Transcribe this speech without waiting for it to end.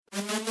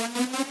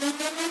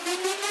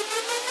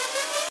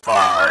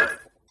5,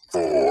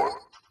 4,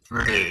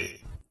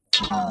 3,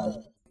 2,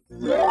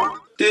 1.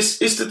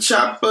 This is the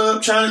chop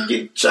up, trying to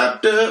get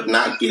chopped up,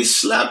 not get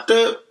slapped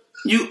up.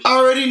 You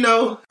already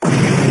know.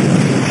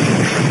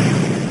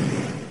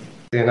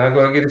 Then I'm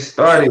gonna get it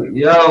started.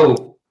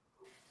 Yo,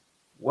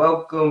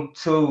 welcome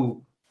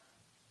to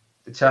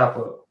the chop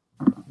up.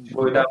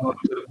 Boy, down to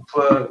the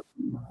plug.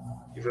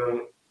 You feel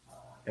me?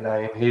 And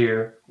I am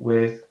here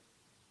with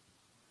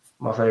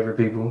my favorite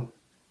people.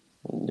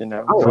 You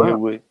know,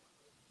 with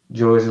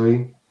George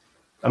Lee.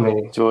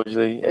 George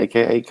Lee,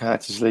 aka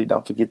Consciously.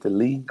 Don't forget the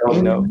Lee.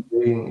 Yeah.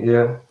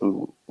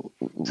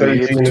 We're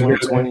here for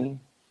 2020.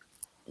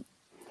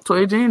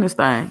 Toy G in this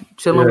thing,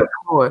 chilling with the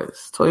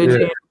boys. Toy G in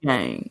the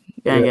gang.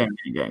 Yeah.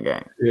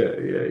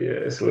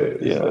 It's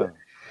lit. Yeah. You know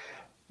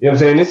what I'm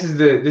saying?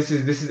 This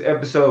is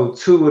episode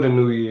 2 of the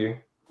new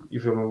year. You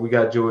feel me? We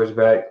got George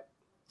back.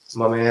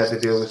 My man had to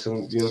deal with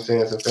some, you know what I'm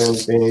saying, some family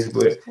things,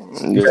 but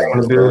he's back in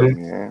the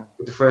building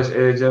with the fresh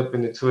edge up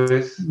and the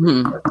twist.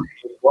 Mm-hmm.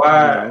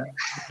 Why?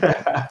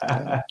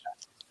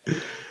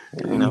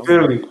 You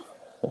feel me?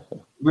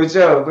 But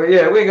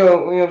yeah, we gonna, you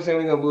know what I'm saying,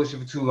 we gonna bullshit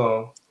for too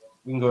long.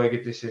 We can go ahead and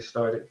get this shit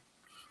started.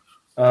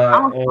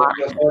 And we're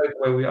gonna start it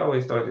the way we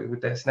always started, with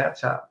that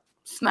Snapchat.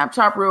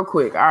 Snapchat real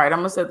quick. All right, I'm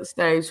gonna set the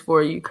stage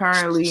for you.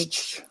 Currently,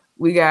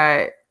 we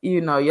got,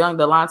 young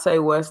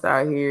Delonte West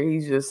out here.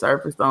 He's just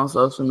surfaced on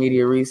social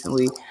media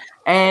recently.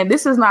 And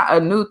this is not a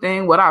new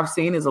thing. What I've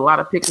seen is a lot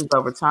of pictures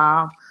over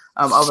time,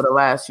 over the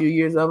last few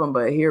years of him.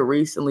 But here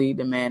recently,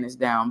 the man is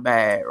down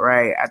bad,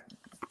 right?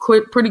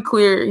 Pretty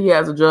clear he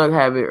has a drug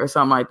habit or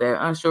something like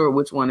that. Unsure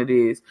which one it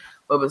is.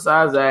 But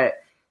besides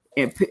that,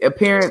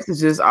 appearance is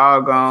just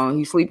all gone.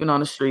 He's sleeping on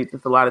the streets.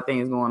 There's a lot of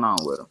things going on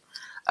with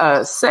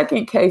him.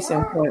 Second case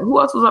in point. Who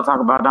else was I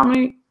talking about,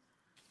 Dominique?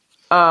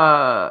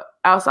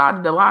 Outside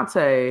of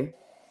Delonte,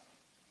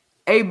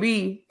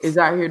 AB is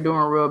out here doing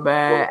real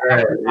bad.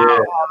 Having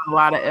a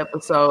lot of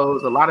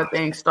episodes. A lot of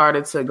things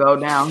started to go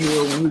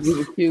downhill when he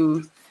was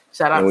accused.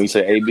 Shout out. And when you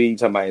say AB, you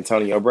talking about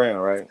Antonio Brown,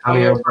 right?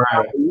 Antonio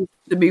Brown. He used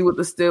to be with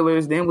the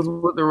Steelers, then was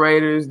with the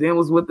Raiders, then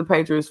was with the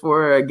Patriots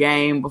for a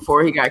game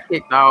before he got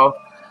kicked off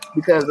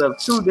because of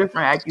 2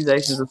 different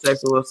accusations of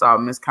sexual assault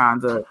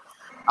misconduct.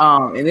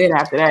 And then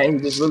after that, he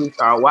just really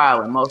started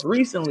wilding. Most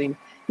recently,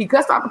 he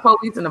cussed out the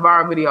police in the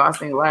viral video I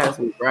seen last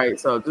week, right?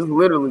 So just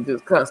literally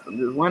just cussed them.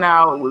 Just went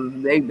out,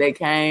 they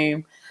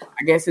came.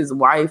 I guess his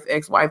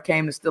ex-wife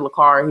came to steal a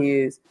car of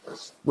his,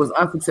 was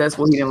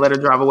unsuccessful. He didn't let her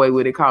drive away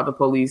with it, called the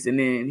police, and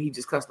then he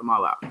just cussed them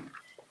all out.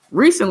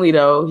 Recently,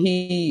 though,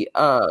 he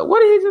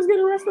what did he just get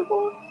arrested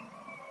for?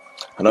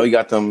 I know he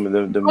got them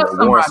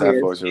warrants out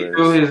for his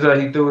arrest.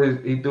 He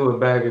threw a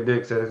bag of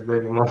dicks at his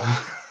baby mama.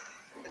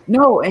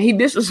 No, and he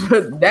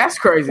disrespected. That's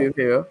crazy as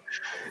hell.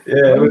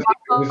 Yeah,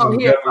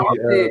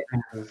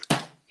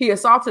 he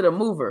assaulted a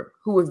mover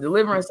who was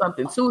delivering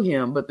something to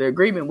him, but the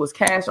agreement was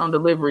cash on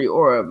delivery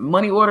or a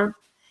money order.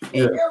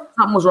 And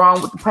something was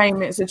wrong with the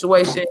payment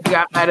situation. He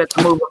got mad at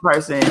the mover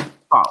person.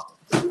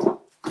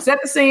 Set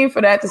the scene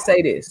for that to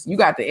say this. You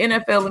got the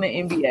NFL and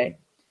the NBA,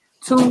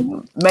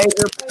 2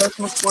 major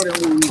professional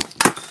sporting leagues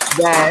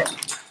that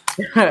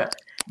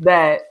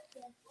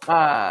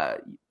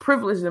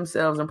privilege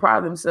themselves and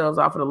pride themselves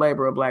off of the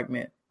labor of black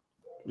men.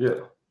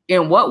 Yeah.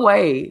 In what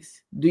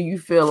ways do you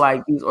feel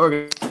like these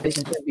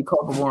organizations can be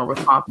culpable and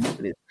responsible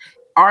for this?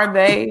 Are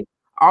they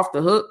off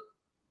the hook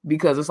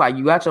because it's like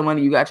you got your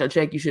money, you got your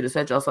check, you should have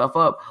set yourself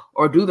up?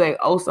 Or do they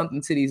owe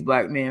something to these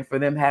black men for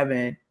them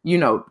having,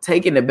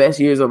 taken the best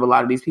years of a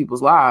lot of these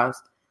people's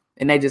lives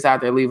and they just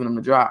out there leaving them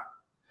to dry?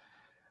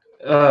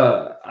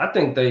 I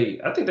think they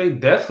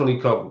definitely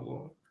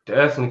culpable.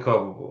 Definitely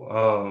culpable.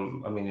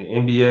 The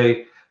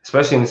NBA,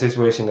 especially in the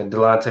situation of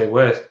Delonte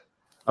West,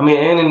 and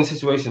in the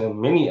situation of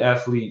many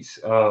athletes,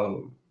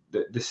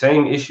 the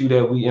same issue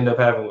that we end up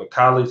having with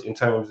college in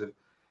terms of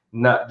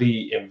not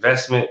the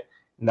investment,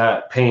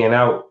 not paying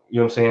out,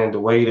 the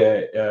way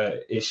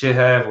that it should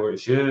have or it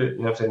should,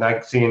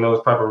 not seeing those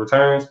proper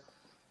returns.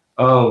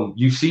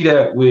 You see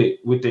that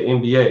with the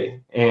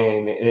NBA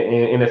and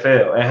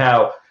NFL, and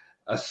how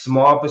a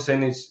small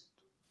percentage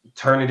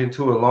turn it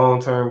into a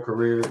long-term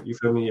career. You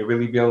feel me? It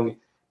really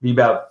be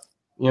about,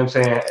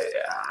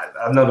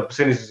 I know the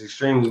percentage is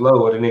extremely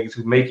low of the niggas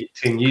who make it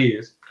 10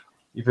 years.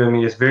 You feel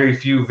me? It's very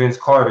few Vince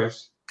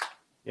Carters.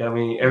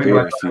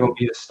 Everybody's going to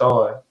be a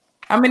star.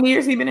 How many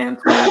years he been in?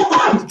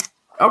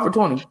 Over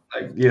 20.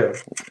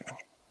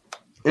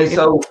 And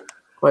so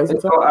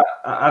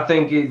I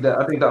think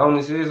the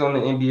onus is on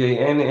the NBA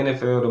and the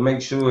NFL to make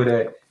sure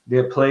that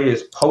their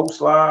players' post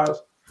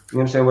lives,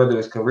 whether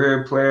it's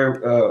career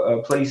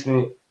player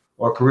placement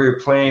or career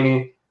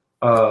planning,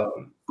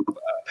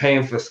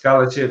 paying for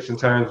scholarships in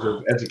terms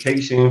of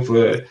education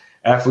for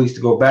athletes to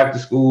go back to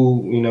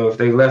school, if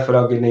they left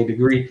without getting a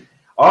degree.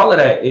 All of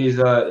that is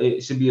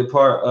it should be a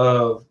part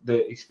of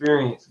the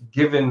experience,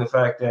 given the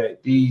fact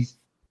that these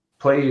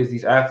players,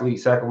 these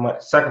athletes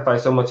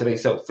sacrifice so much of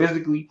themselves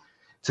physically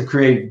to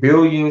create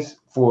billions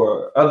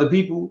for other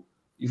people.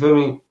 You feel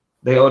me?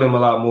 They owe them a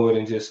lot more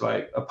than just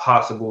like a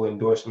possible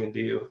endorsement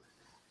deal.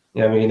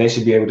 You know what I mean? They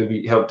should be able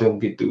to help them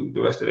get through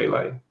the rest of their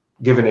life,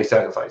 given their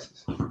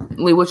sacrifices.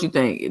 Lee, what you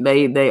think?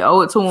 They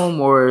owe it to them,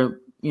 or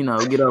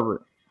get over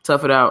it,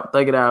 tough it out,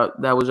 thug it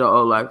out. That was your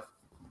old life.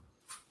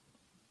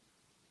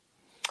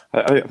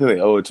 I think they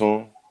owe it to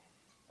them.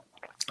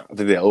 I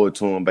think they owe it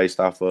to them based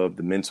off of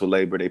the mental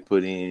labor they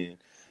put in,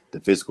 the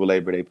physical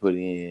labor they put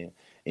in,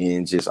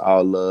 and just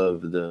all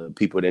of the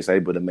people that's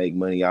able to make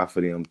money off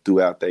of them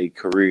throughout their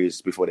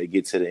careers before they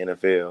get to the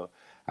NFL.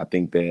 I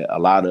think that a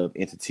lot of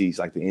entities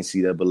like the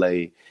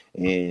NCAA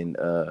and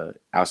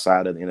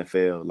outside of the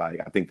NFL, like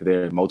I think that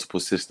there are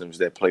multiple systems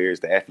that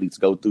the athletes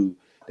go through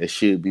that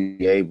should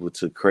be able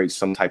to create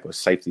some type of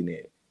safety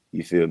net.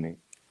 You feel me?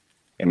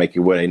 And make it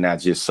where they're not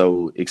just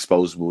so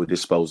exposable,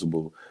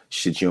 disposable.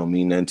 Shit, you don't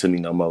mean nothing to me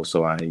no more,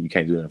 so you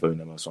can't do nothing for me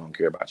no more, so I don't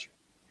care about you.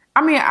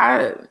 I mean,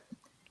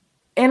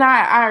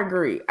 I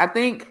agree. I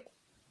think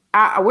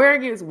where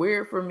it gets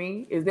weird for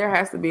me is there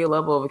has to be a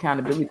level of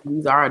accountability.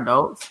 These are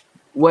adults.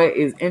 What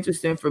is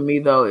interesting for me,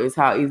 though, is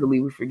how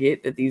easily we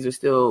forget that these are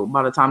still,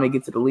 by the time they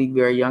get to the league,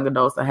 very young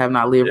adults that have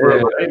not lived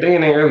real life. They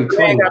in their early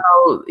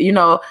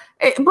 20s.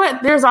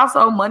 But there's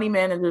also money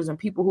managers and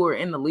people who are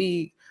in the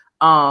league.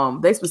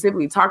 They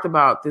specifically talked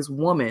about this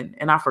woman,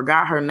 and I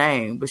forgot her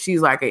name, but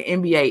she's like an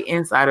NBA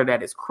insider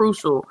that is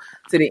crucial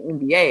to the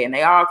NBA, and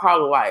they all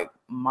call her like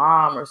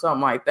mom or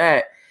something like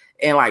that.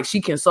 And like she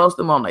consults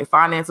them on their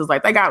finances.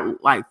 Like they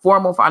got like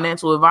formal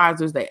financial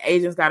advisors. Their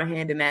agents got a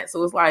hand in that.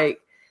 So it's like,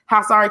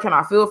 how sorry can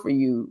I feel for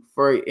you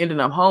for ending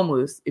up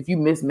homeless if you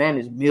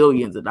mismanage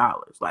millions of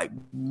dollars, like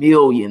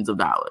millions of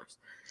dollars?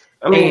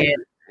 I mean,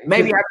 and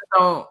maybe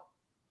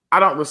I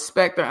don't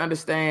respect or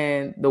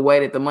understand the way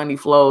that the money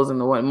flows and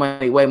the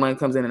way money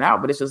comes in and out.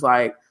 But it's just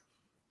like,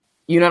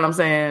 you know what I'm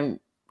saying?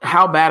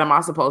 How bad am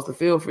I supposed to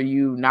feel for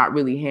you not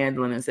really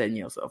handling and setting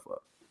yourself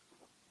up?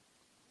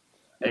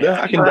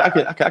 Yeah, I can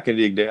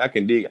dig that. I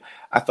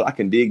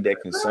can dig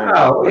that concern.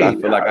 But I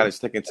feel like I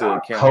just take into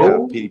account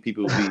how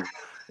people be.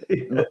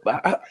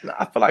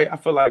 I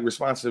feel like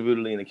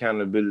responsibility and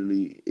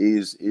accountability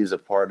is a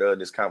part of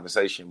this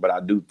conversation. But I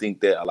do think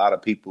that a lot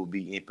of people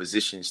be in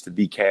positions to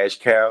be cash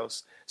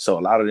cows. So a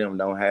lot of them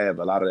don't have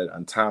a lot of that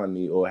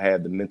autonomy or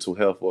have the mental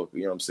health, or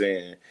you know what I'm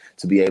saying,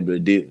 to be able to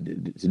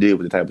deal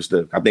with the type of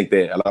stuff. I think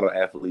that a lot of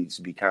athletes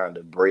be kind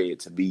of bred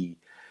to be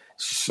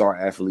star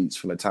athletes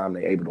from the time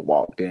they're able to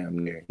walk damn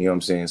near. You know what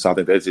I'm saying? So I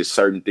think there's just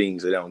certain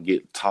things that don't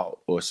get taught,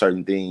 or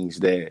certain things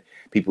that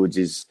people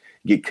just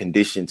get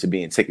conditioned to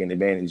being taken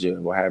advantage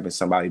of, or having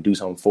somebody do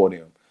something for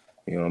them.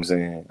 You know what I'm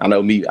saying? I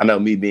know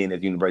me being at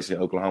the University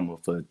of Oklahoma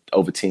for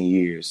over 10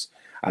 years.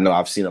 I know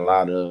I've seen a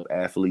lot of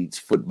athletes,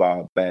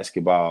 football,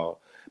 basketball,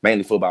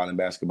 mainly football and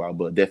basketball,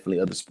 but definitely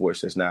other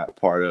sports that's not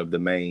part of the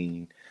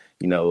main,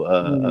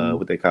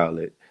 what they call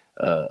it,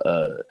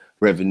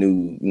 revenue,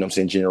 you know what I'm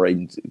saying,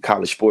 generating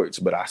college sports.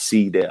 But I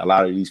see that a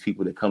lot of these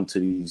people that come to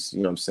these,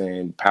 you know what I'm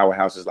saying,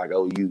 powerhouses like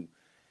OU,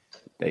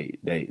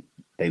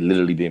 they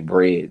literally been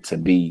bred to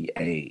be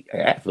a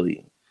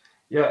athlete.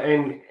 Yeah,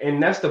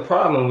 and that's the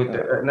problem with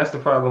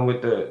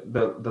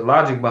the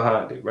logic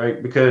behind it,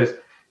 right? Because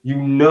you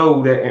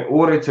know that in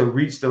order to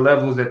reach the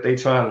levels that they're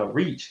trying to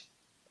reach,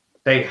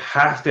 they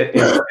have to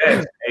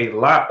invest a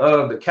lot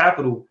of the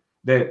capital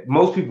that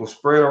most people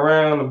spread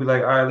around and be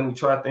like, all right, let me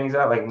try things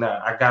out. Like,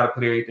 nah, I got to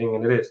put everything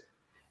into this.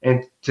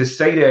 And to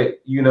say that,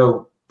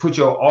 put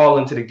your all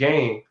into the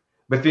game,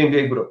 but then be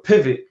able to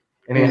pivot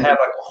and then have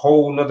like a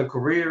whole nother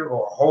career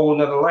or a whole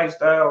nother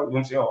lifestyle, you know what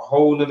I'm saying, a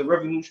whole nother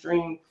revenue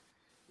stream.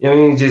 You know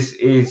what I mean? Just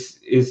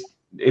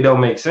it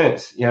don't make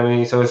sense. You know what I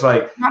mean? So it's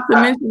like, not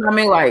to mention, I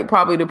mean, like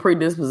probably the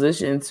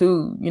predisposition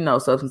to,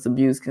 substance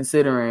abuse,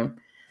 considering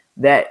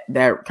that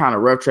kind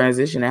of rough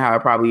transition and how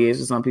it probably is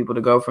for some people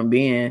to go from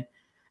being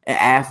an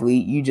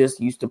athlete. You just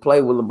used to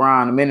play with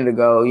LeBron a minute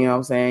ago, you know what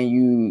I'm saying?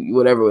 You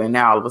whatever, and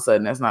now all of a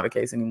sudden that's not the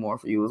case anymore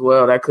for you as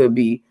well. That could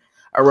be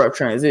a rough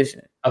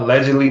transition.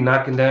 Allegedly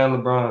knocking down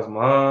LeBron's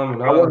mom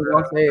and all. I wasn't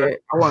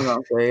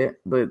gonna say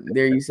it, but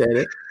there you said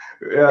it.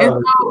 Yeah.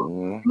 And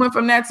so went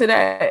from that to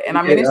that, and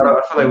I mean, I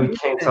feel like we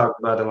can't talk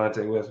about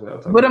Delonte West without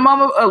talking. But a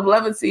moment of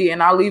levity,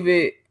 and I'll leave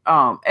it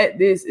at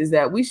this, is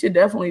that we should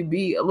definitely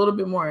be a little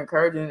bit more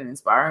encouraging and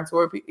inspiring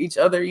toward each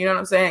other. You know what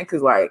I'm saying?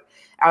 Because like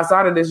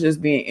outside of this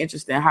just being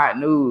interesting, hot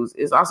news,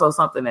 it's also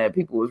something that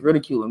people was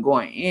ridiculing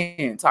going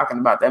in, talking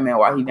about that man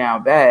while he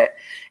down bad,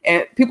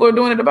 and people are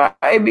doing it about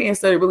AB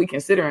instead of really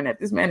considering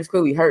that this man is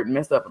clearly hurt and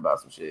messed up about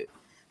some shit.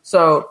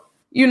 So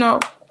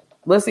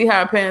let's see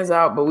how it pans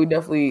out. But we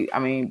definitely, I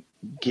mean.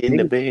 Get in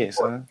the bed,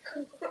 son.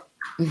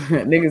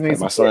 Niggas need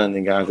my son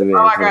and got to bed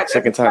for the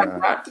second time.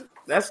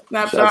 That's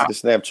Snapchat. Shout out to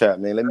the Snapchat,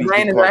 man. Let me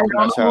get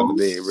my child to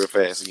bed real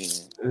fast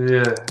again.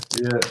 Yeah.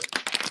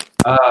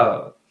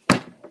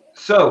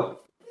 So,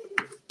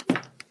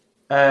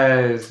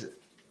 as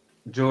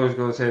George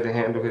goes ahead to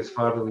handle his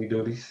fatherly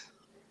duties,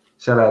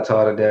 shout out to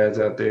all the dads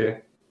out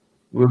there.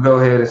 We'll go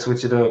ahead and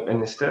switch it up.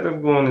 And instead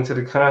of going into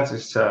the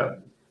conscious chop,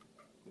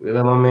 we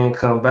let my man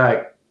come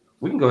back.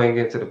 We can go ahead and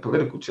get into the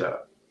political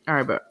chop. All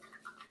right, but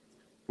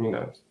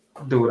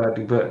do what I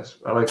do best.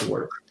 I like to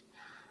work.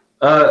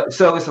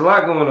 So it's a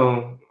lot going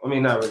on. I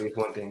mean, not really. It's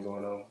one thing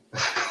going on.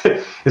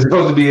 It's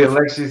supposed to be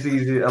election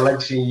season,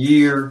 election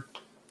year.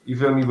 You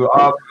feel me? But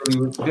all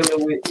we're really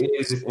dealing with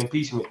is this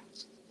impeachment.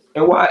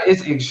 And why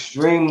it's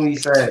extremely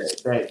sad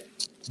that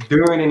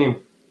during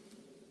an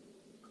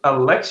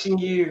election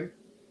year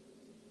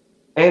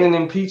and an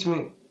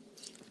impeachment,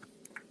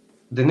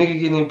 the nigga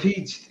getting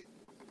impeached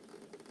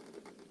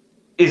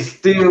is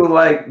still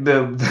like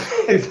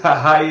it's the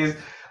highest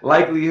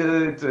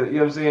likelihood to, you know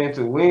what I'm saying,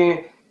 to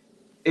win.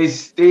 It's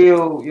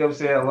still, you know what I'm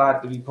saying, a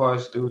lot to be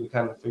parsed through to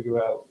kind of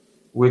figure out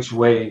which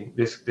way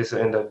this will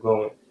end up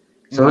going.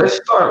 So let's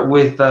just start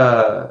with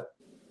the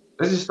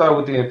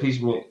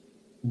impeachment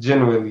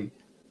generally.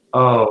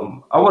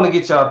 I want to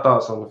get y'all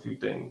thoughts on a few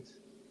things.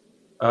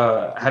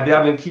 Have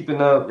y'all been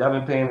keeping up? Y'all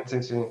been paying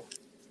attention? You know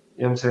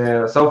what I'm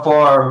saying? So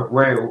far,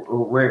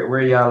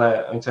 where y'all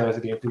at in terms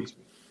of the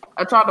impeachment?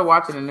 I tried to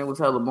watch it and it was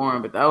hella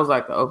boring, but that was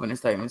like the opening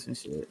statements and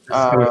shit.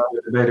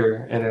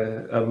 Debater and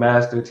a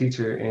master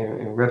teacher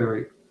in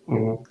rhetoric,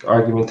 and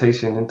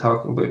argumentation, and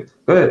talking. But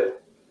go ahead.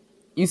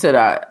 You said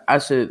I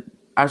should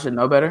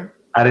know better.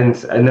 I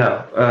didn't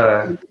know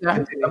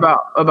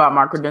about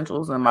my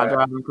credentials and my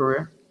driving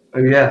career.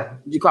 Yeah.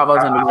 Did you call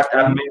those individuals?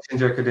 I mentioned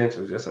your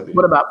credentials. Yes, I did.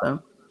 What about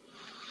them?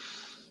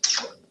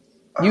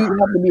 You have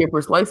to be a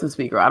persuasive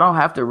speaker. I don't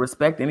have to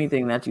respect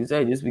anything that you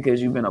say just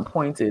because you've been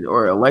appointed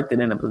or elected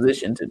in a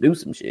position to do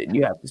some shit.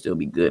 You have to still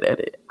be good at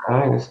it.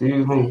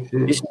 Excuse me.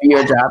 Shit. It should be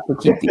your job to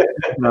keep the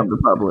attention of the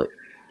public.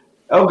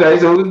 Okay,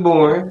 so it was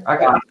boring. I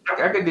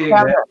could dig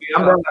that.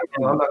 I'm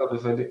not gonna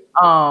defend it.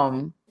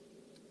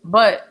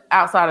 But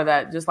outside of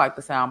that, just like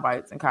the sound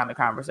bites and kind of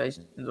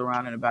conversations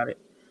around and about it,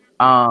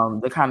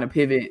 the kind of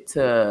pivot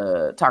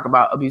to talk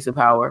about abuse of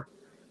power,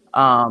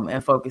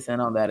 and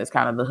focusing on that is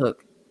kind of the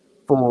hook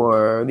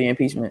for the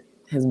impeachment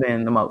has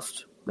been the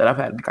most that I've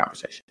had in the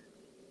conversation.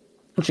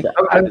 What you got?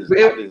 And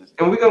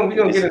we're gonna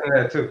get into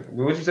that too.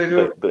 What you say,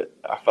 Joe? But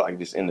I feel like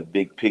just in the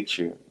big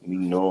picture, me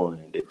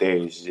knowing that there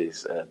is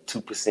just a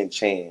 2%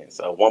 chance,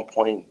 a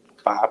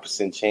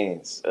 1.5%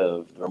 chance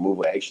of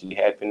removal actually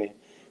happening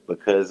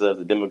because of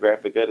the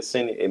demographic of the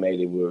Senate, it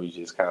made it where it was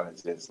just kind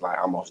of just like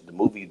almost the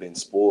movie been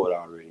spoiled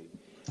already.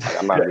 Like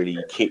I'm not really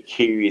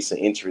curious and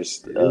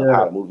interested of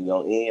how the movie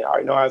gonna end. I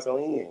already know how it's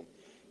gonna end.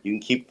 You can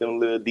keep them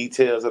little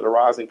details of the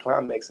rising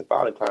climax and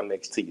falling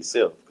climax to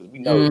yourself. Because we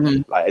know,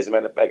 like, as a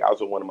matter of fact, I was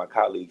with one of my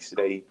colleagues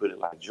today. He put it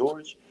like,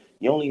 George,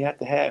 you only have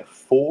to have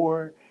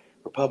 4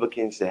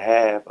 Republicans to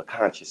have a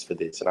conscience for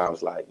this. And I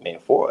was like, man,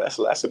 4,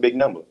 that's a big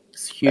number.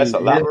 That's a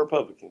lot of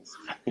Republicans.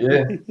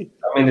 Yeah.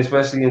 I mean,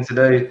 especially in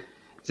today's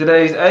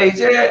age.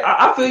 Yeah,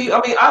 I feel you.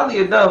 I mean, oddly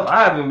enough,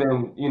 I haven't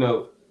been,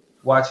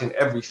 watching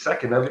every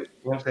second of it.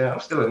 You know what I'm saying? I'm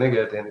still a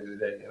nigga at the end of the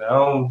day. And I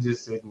don't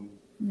just sit and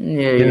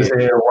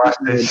watch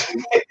this.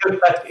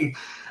 Like,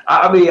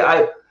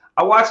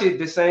 I watch it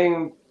the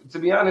same. To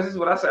be honest, this is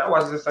what I say. I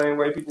watch it the same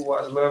way people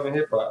watch Love and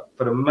Hip Hop,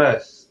 for the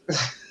mess.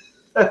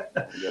 Yeah,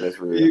 that's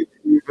real.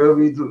 You feel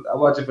me? I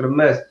watch it for the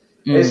mess.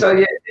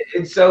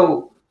 And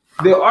so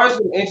there are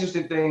some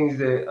interesting things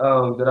that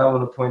I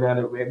want to point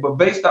out. But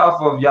based off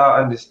of y'all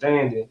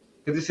understanding,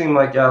 because it seemed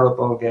like y'all up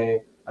on game,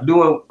 I do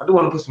want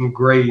to put some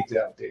grades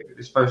out there.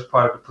 This first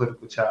part of the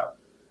political chop.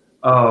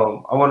 I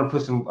want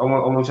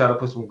y'all to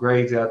put some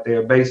grades out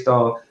there based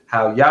on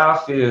how y'all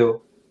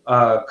feel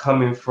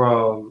coming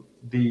from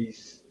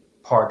these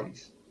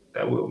parties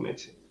that we'll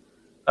mention.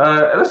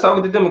 Let's start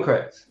with the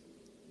Democrats.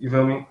 You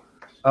feel me?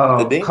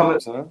 The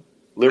Democrats, huh?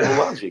 Liberal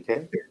logic,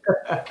 eh?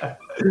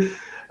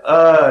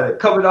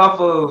 Coming off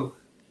of,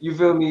 you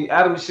feel me,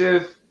 Adam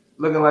Schiff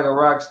looking like a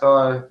rock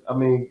star. I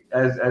mean,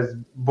 as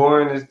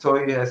boring as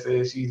Toya has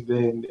said,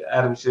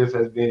 Adam Schiff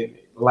has been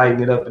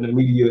lighting it up in the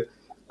media.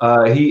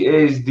 He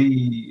is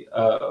the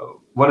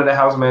one of the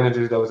House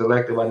managers that was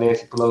elected by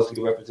Nancy Pelosi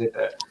to represent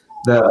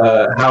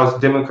the House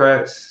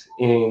Democrats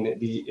in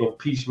the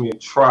impeachment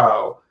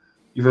trial.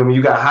 You feel me?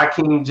 You got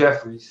Hakeem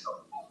Jeffries,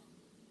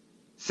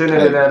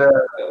 senator that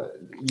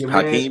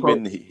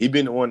Hakeem he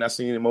been the one I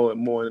seen him more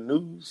in the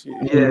news.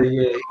 Yeah.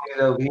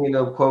 He ended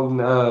up quoting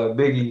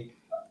Biggie,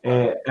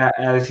 and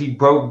as he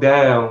broke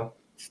down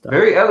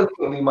very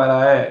eloquently, might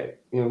I add.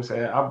 You know what I'm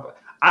saying?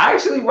 I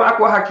actually rock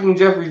with Hakeem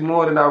Jeffries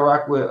more than I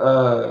rock with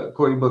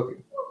Cory Booker,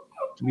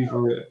 to be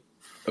for real.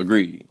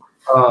 Agreed.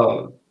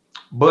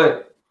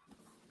 But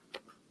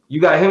you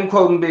got him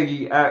quoting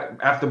Biggie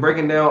after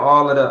breaking down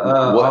all of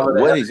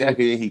the. What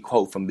exactly did he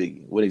quote from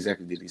Biggie? What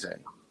exactly did he say?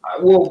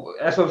 Well,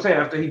 that's what I'm saying.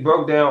 After he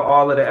broke down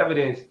all of the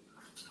evidence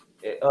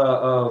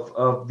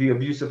of the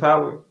abuse of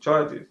power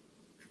charges,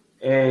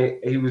 and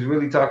he was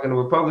really talking to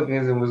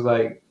Republicans and was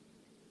like,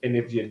 "And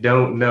if you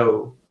don't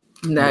know."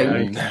 Now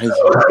you know.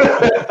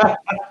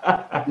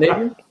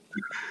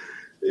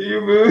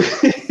 You move.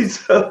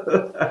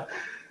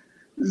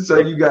 So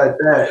you got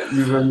that.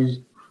 You feel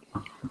me?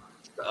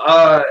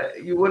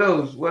 What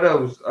else? What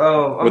else?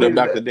 What up,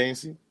 Dr.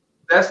 Dancy?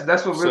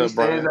 That's what really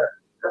stands out.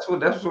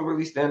 That's what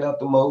really stands out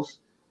the most.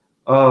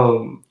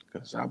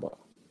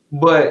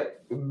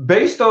 But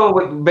based on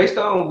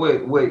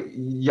what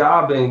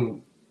y'all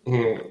been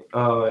hearing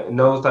in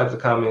those types of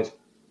comments,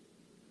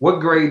 What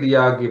grade do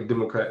y'all give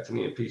Democrats in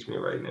the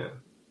impeachment right now?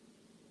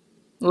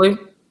 Lee?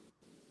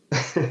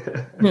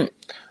 I'm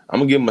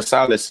gonna give him a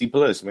solid C+,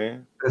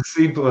 man. A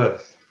C+.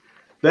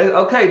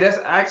 That's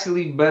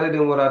actually better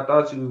than what I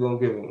thought you was gonna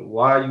give him.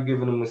 Why are you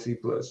giving him a C+,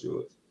 George?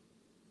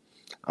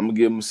 I'm gonna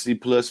give them a C+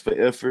 for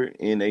effort,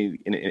 and they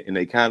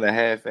kind of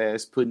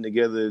half-ass putting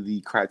together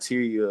the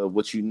criteria of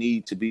what you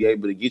need to be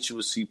able to get you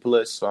a C+.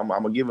 So I'm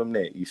gonna give them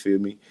that. You feel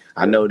me?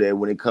 I know that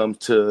when it comes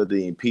to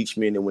the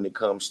impeachment and when it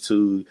comes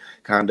to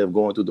kind of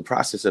going through the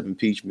process of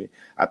impeachment,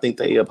 I think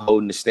they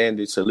upholding the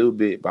standards a little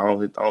bit, but I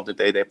don't think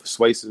they're that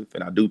persuasive,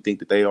 and I do think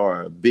that they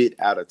are a bit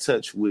out of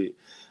touch with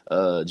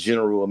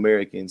general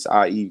Americans,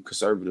 i.e.,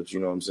 conservatives. You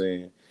know what I'm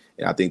saying?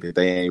 And I think that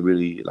they ain't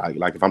really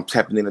like if I'm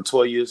tapping in the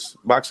Toya's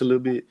box a little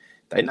bit.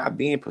 They're not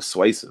being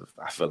persuasive,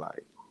 I feel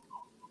like.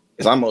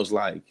 It's almost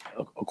like,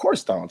 of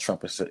course, Donald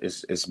Trump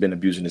has been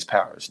abusing his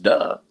powers.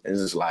 Duh. It's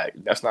just like,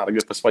 that's not a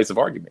good persuasive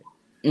argument.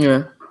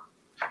 Yeah.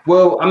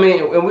 Well, I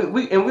mean,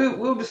 and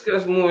we'll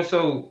discuss more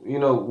so, you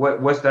know,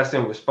 what's that's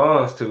in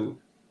response to.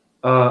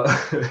 But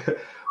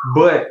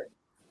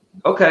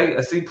okay,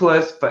 a C+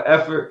 for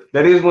effort.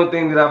 That is one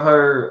thing that I've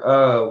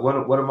heard. One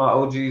of my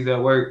OGs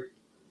at work,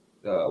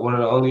 one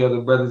of the only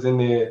other brothers in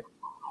there.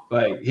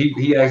 Like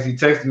he actually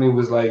texted me,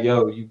 was like,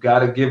 yo, you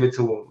gotta give it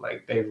to them.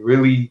 Like they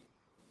really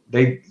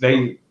they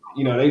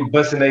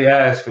busting their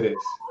ass for this.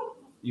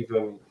 You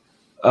feel me?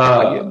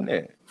 I give them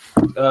that.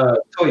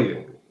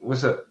 Toya,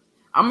 what's up?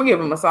 I'm gonna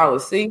give him a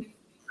solid C.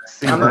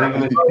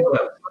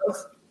 The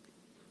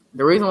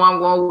reason why I'm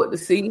going with the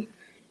C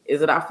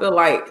is that I feel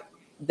like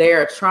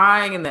they're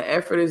trying and the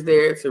effort is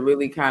there to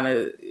really kind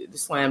of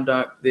slam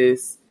dunk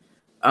this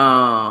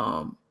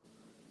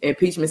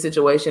impeachment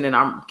situation, and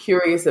I'm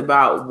curious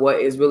about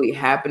what is really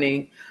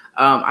happening.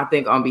 I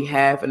think on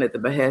behalf and at the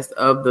behest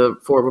of the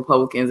 4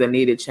 Republicans that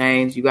needed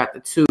change, you got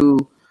the 2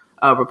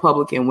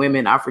 Republican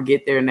women. I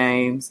forget their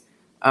names.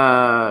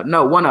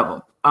 No, one of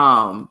them.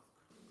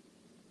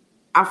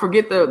 I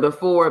forget the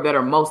 4 that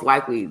are most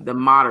likely the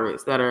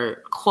moderates that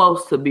are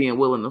close to being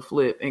willing to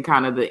flip and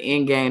kind of the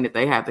end game that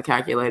they have to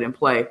calculate and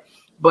play.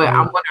 But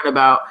I'm wondering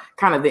about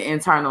kind of the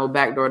internal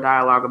backdoor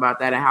dialogue about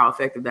that and how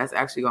effective that's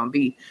actually going to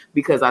be.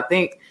 Because I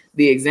think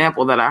the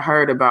example that I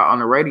heard about on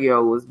the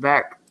radio was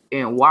back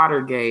in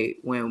Watergate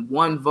when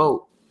 1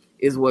 vote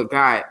is what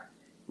got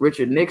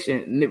Richard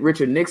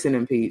Nixon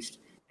impeached.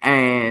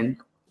 And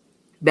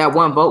that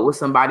 1 vote was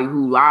somebody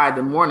who lied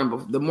the morning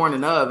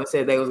of and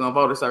said they was going to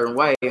vote a certain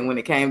way. And when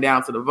it came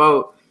down to the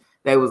vote,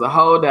 they was a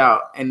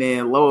holdout. And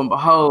then lo and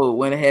behold,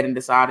 went ahead and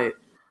decided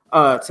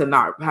to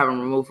not have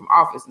him removed from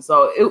office. And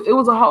so it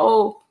was a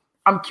whole,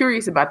 I'm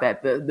curious about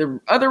that.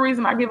 The other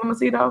reason I give him a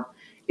C though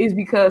is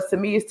because to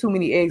me, it's too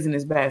many eggs in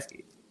this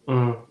basket. You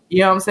know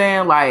what I'm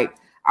saying? Like,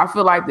 I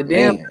feel like the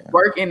Dems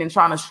working and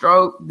trying to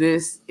stroke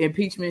this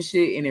impeachment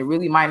shit, and it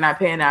really might not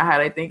pan out how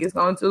they think it's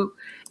going to.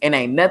 And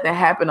ain't nothing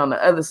happened on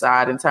the other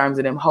side in terms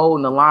of them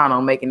holding the line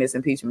on making this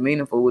impeachment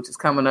meaningful, which is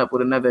coming up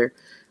with another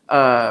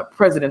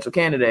presidential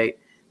candidate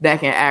that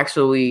can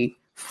actually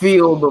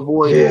fill the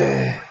void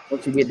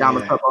once you get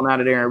Donald Trump on out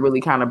of there and really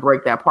kind of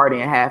break that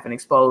party in half and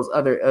expose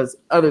others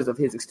of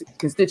his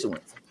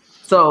constituents.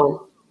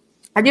 So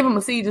I give him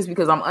a C just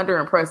because I'm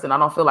underimpressed and I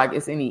don't feel like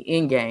it's any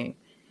end game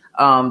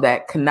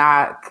that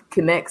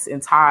connects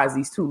and ties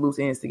these 2 loose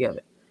ends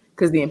together.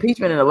 Because the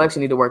impeachment and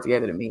election need to work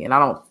together to me, and I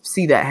don't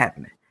see that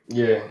happening.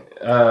 Yeah,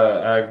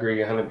 I agree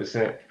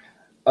 100%.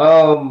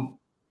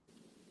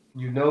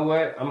 You know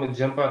what? I'm gonna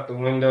jump out the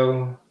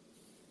window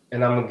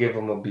and I'm gonna give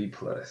him a B+.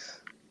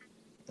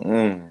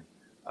 I'm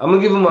gonna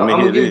give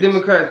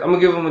Democrats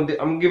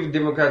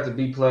a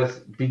B+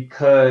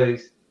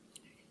 because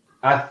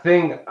I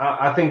think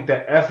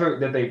the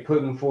effort that they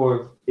putting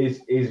forth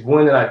is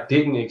one that I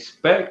didn't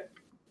expect,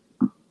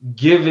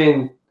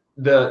 given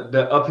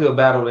the uphill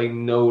battle they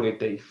know that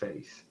they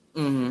face.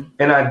 And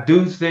I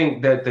do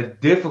think that the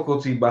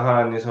difficulty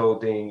behind this whole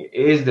thing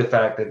is the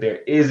fact that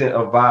there isn't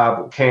a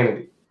viable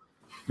candidate.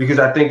 Because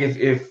I think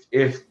if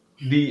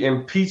the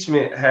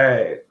impeachment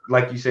had,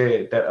 like you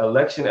said, that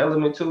election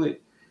element to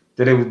it,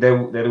 that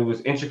it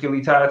was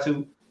intricately tied to, you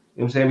know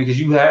what I'm saying? Because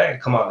you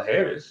had Kamala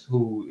Harris,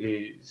 who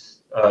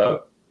is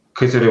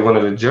considered one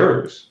of the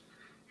jurors,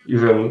 you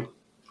feel me,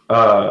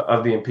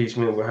 of the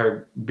impeachment with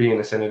her being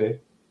a senator.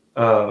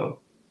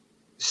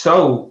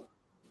 So,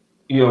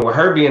 you know, with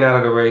her being out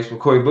of the race, with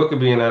Cory Booker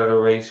being out of the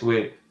race,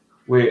 with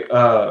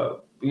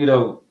you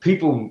know,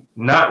 people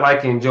not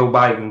liking Joe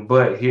Biden,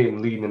 but him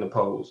leading in the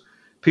polls.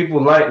 People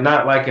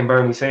not liking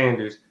Bernie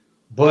Sanders,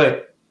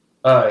 but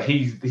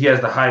he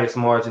has the highest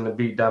margin to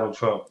beat Donald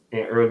Trump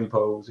in early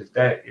polls. If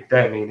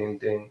that means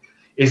anything,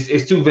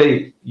 it's too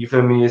vague. You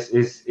feel me?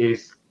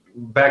 It's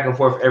back and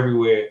forth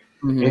everywhere.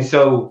 And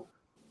so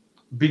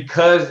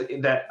because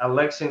that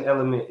election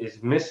element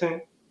is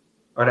missing,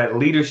 or that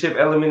leadership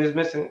element is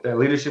missing, that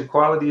leadership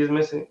quality is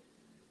missing,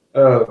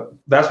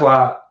 that's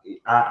why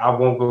I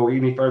won't go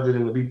any further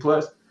than the B+.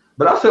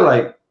 But I feel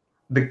like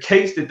the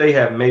case that they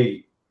have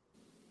made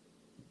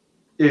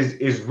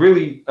is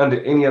really, under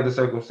any other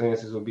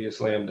circumstances, would be a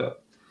slam dunk.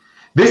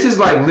 This is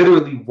like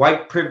literally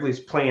white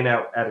privilege playing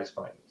out at its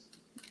finest.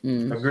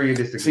 Agree or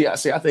disagree?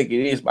 See, I think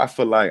it is, but I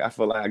feel like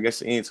I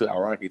guess into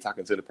ironically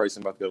talking to the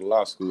person about to go to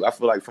law school. I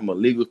feel like from a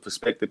legal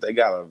perspective, they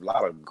got a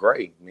lot of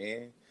gray,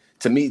 man.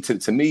 To me,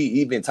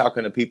 even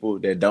talking to people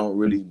that don't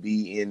really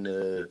be in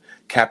the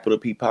capital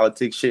P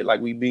politics shit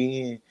like we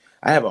be in,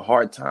 I have a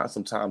hard time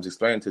sometimes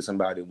explaining to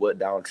somebody what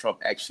Donald Trump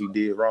actually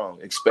did wrong,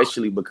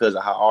 especially because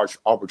of how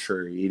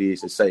arbitrary it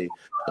is to say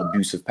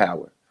abuse of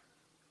power.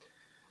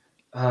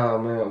 Oh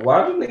man,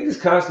 why do niggas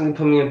constantly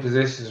put me in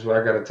positions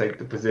where I gotta take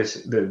the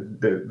position,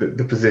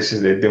 the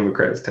positions that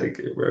Democrats take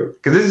it, bro?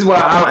 Because this is why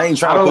I ain't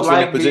trying to put you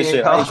like in a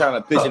position. I ain't trying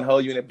to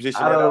pigeonhole you in a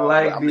position. I don't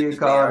like being being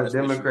called a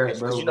Democrat,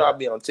 bro. Because you know I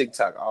be on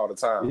TikTok all the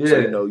time. Yeah. So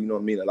you know what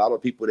I mean. A lot of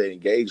people that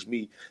engage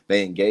me,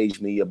 they engage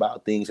me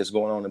about things that's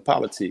going on in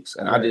politics,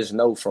 and I just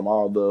know from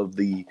all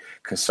the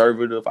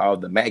conservative, all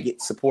the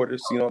maggot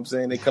supporters, you know what I'm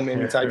saying? They come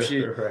in and type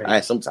shit. Right.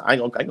 I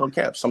ain't gonna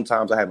cap.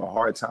 Sometimes I have a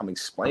hard time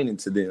explaining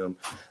to them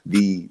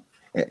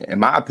in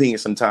my opinion,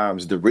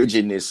 sometimes the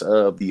rigidness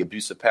of the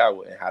abuse of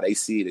power and how they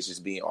see it as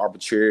just being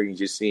arbitrary and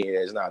just seeing it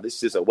as, this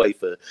is just a way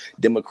for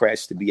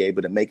Democrats to be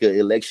able to make an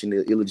election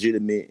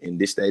illegitimate and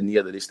this, that, and the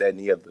other.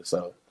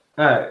 So,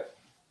 all right.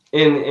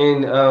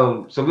 And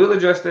so we'll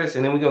address this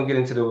and then we're going to get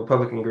into the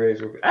Republican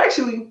grades.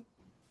 Actually,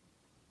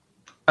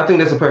 I think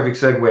that's a perfect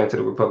segue into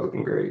the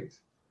Republican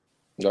grades.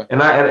 Yeah.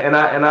 And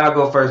I'll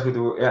go first with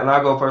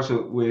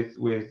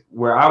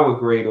where I would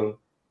grade them.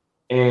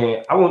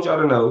 And I want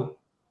y'all to know,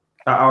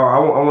 I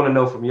want to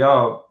know from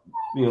y'all,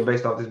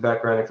 based off this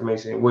background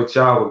information, what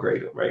y'all would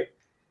grade them, right?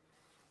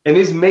 And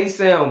this may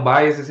sound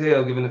biased as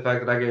hell, given the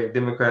fact that I gave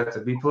Democrats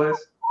a B+, but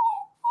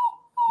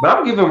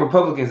I'm giving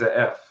Republicans an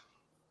F.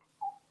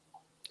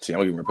 See, I'm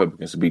giving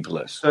Republicans a B+.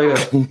 Straight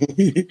up.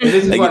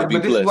 This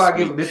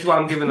is why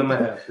I'm giving them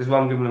an F.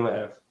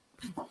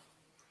 All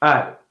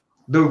right.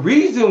 The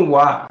reason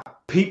why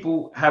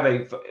people have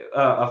a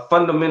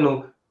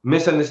fundamental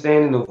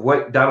misunderstanding of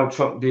what Donald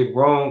Trump did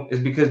wrong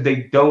is because they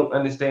don't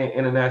understand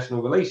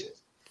international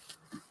relations.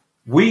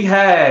 We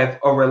have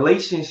a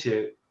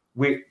relationship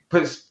with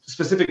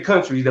specific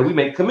countries that we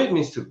make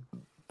commitments to.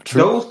 True.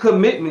 Those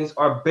commitments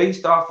are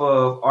based off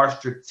of our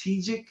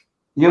strategic,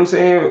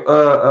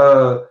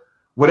 whatever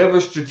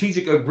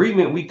strategic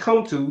agreement we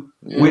come to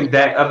with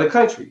that other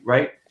country,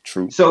 right?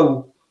 True.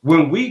 So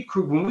when we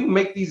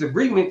make these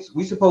agreements,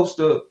 we're supposed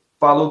to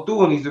follow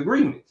through on these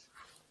agreements.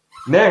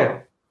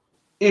 Now,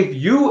 if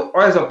you,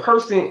 as a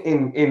person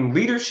in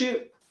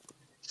leadership,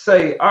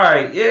 say, all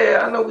right,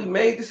 yeah, I know we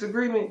made this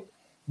agreement,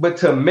 but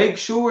to make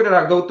sure that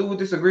I go through with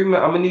this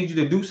agreement, I'm going to need you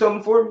to do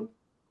something for me.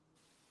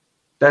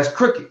 That's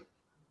crooked.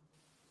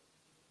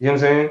 You know what I'm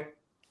saying?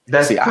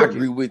 That's crooked. I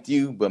agree with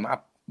you,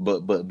 but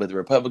the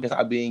Republicans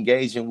I be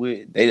engaging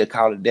with, they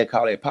call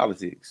it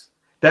politics.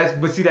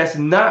 That's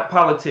not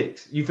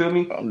politics. You feel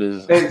me? I'm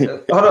just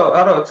hold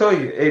on. I'll tell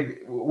you.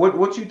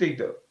 What you think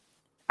though?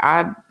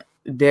 I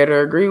dare to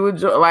agree with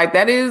Joe. Like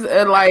that is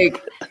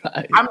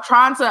I'm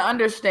trying to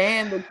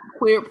understand the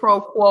quid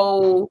pro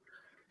quo,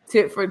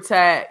 tit for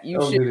tat.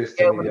 You should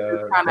be able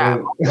to kind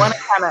of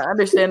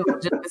understand the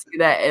legitimacy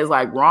that is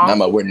like wrong.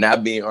 Dama, we're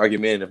not being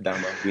argumentative,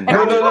 Dama.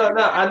 No.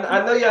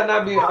 I know y'all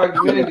not being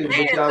argumentative,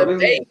 but y'all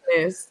really.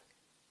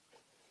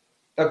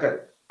 Okay.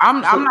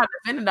 I'm not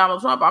defending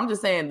Donald Trump. I'm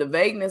just saying the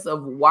vagueness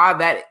of why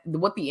it's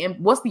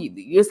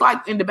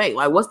like in debate.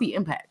 Like, what's the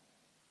impact?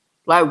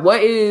 Like,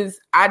 what is,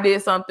 I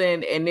did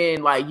something and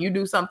then like you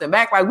do something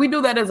back. Like we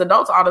do that as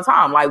adults all the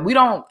time. Like we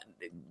don't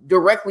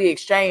directly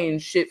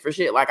exchange shit for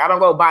shit. Like I don't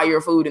go buy your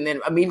food and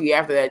then immediately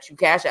after that you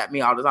cash at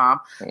me all the time.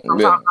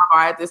 Sometimes I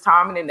buy at this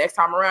time and then next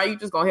time around you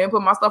just go ahead and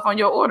put my stuff on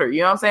your order.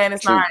 You know what I'm saying?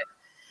 It's not,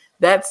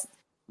 that's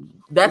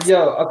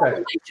okay.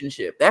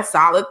 Relationship. That's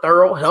solid,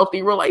 thorough,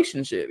 healthy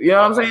relationship. You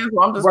know what I'm saying?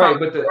 So I'm just right.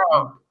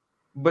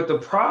 But the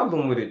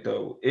problem with it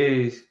though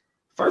is,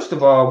 first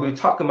of all, we're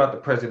talking about the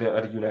president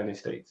of the United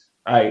States.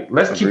 All right,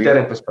 let's keep that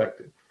in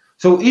perspective.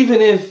 So even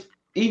if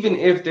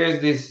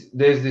there's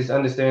this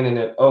understanding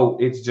that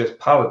it's just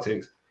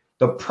politics,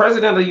 the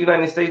president of the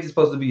United States is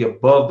supposed to be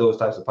above those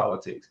types of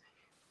politics.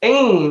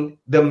 And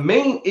the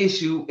main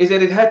issue is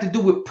that it had to do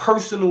with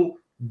personal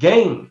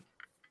gain.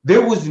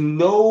 There was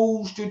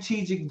no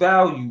strategic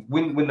value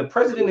when the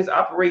president is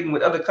operating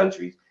with other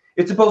countries.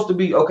 It's supposed to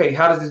be, okay,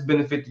 how does this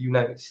benefit the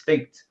United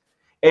States?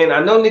 And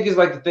I know niggas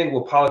like to think,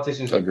 well,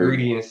 politicians are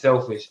greedy and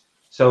selfish.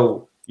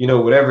 So,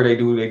 whatever they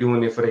do, they're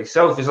doing it for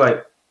themselves. It's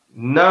like,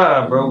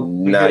 nah, bro.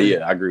 I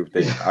agree with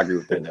that. I agree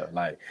with that. Though.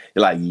 Like,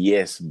 you're like,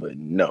 yes, but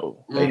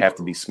no. They have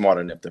to be smart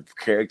enough to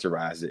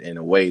characterize it in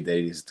a way that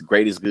is the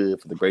greatest good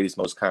for the greatest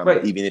most common,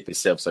 right. Even if it's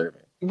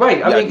self-serving.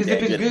 Right. I mean, because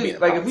if it's good,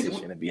 like if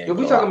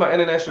we talking about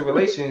international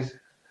relations,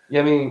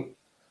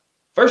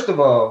 first of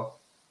all,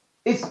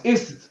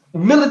 it's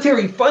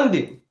military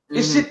funding.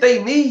 It's shit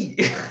they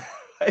need.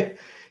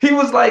 He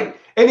was like,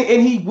 and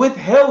he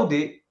withheld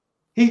it.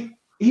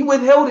 He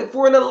withheld it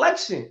for an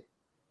election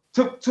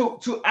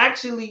to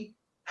actually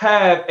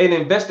have an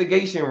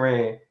investigation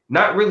ran.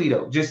 Not really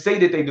though. Just say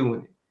that they're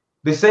doing it.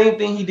 The same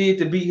thing he did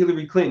to beat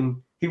Hillary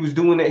Clinton. He was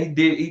doing that.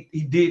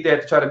 He did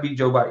that to try to beat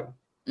Joe Biden.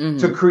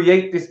 to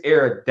create this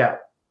air of doubt,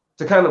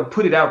 to kind of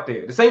put it out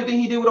there. The same thing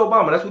he did with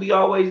Obama. That's what he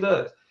always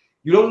does.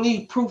 You don't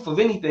need proof of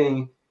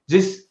anything.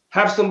 Just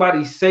have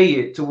somebody say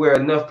it to where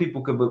enough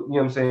people could, you know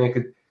what I'm saying,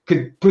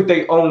 could put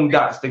their own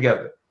dots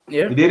together.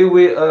 Yeah. He did it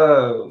with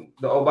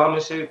the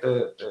Obama shit,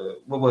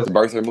 what was it?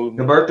 Birther movement.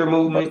 The birther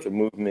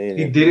movement.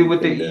 He did it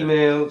with the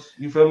emails.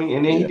 You feel me?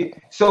 And then he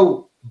did.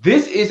 So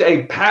this is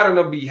a pattern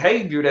of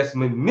behavior that's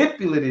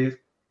manipulative,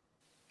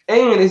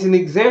 and it's an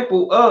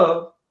example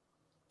of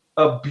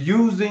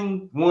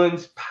abusing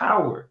one's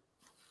power.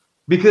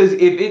 Because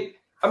even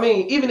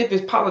if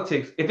it's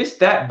politics, if it's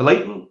that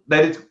blatant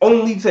that it's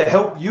only to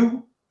help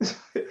you,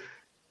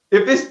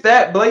 if it's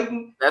that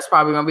blatant, that's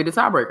probably gonna be the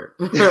tiebreaker.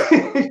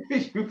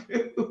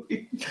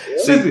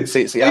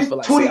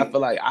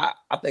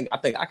 I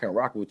think I can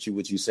rock with you.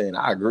 What you saying?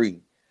 I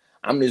agree.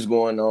 I'm just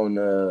going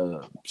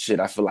on shit.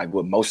 I feel like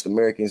what most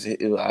Americans.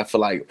 I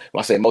feel like when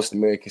I say most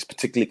Americans,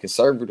 particularly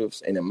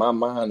conservatives, and in my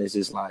mind, it's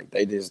just like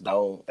they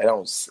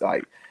don't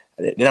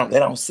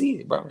see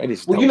it, bro. They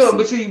just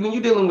but see, when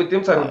you're dealing with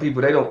them type of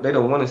people, they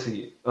don't want to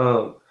see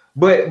it.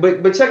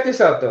 But check this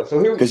out though. So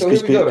here we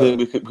go.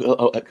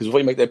 Because before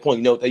you make that point,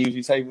 you know what they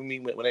usually say with me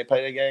when they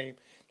play that game?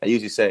 They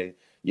usually say,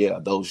 "Yeah,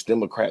 those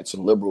Democrats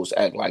and liberals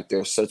act like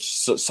they're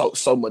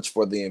so much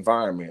for the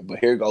environment, but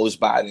here goes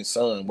Biden's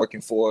son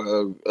working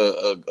for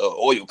a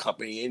oil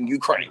company in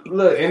Ukraine."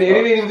 Look, and it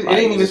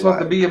ain't even supposed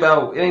to be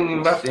about. It ain't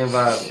even about the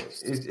environment.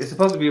 It's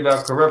supposed to be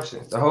about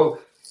corruption. The whole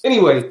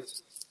anyway.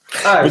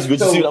 All right, you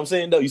see what I'm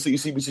saying though? You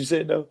see what you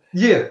said though?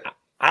 Yeah,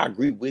 I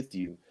agree with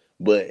you,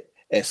 but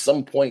at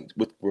some point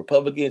with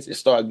Republicans, it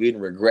started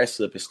getting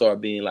regressive. It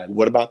started being like,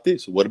 "What about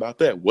this? What about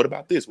that? What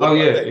about this?"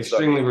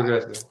 Extremely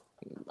regressive.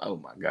 Oh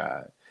my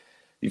God,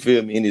 you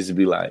feel me? It needs to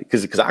be like,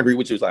 because I agree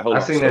with you. It's like, hold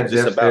on, is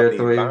this about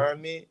the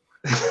environment,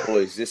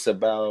 or is this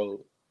about,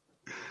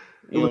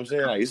 you know what I'm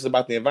saying? Like, is this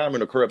about the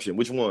environment or corruption?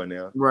 Which one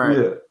now?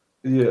 Right.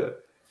 Yeah.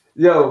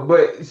 Yo,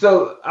 but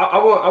so I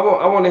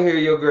want to hear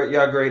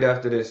y'all grade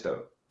after this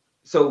though.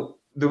 So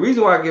the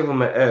reason why I give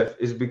him an F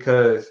is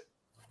because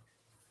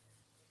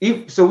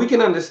so we can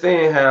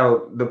understand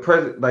how the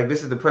president, like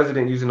this is the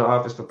president using the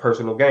office for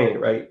personal gain,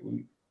 right?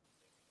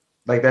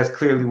 Like that's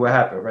clearly what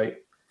happened, right?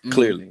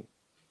 Clearly.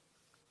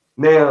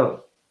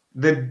 Now,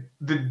 the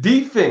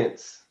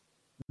defense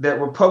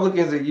that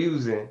Republicans are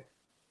using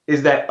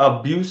is that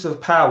abuse of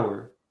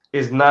power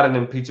is not an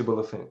impeachable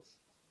offense.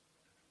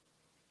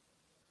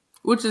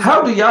 Which is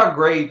how do y'all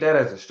grade that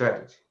as a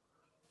strategy?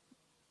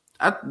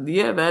 I'll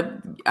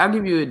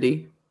give you a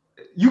D.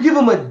 You give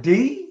them a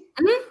D?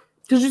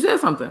 Because you said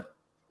something.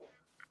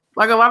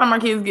 Like a lot of my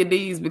kids get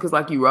D's because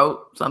like you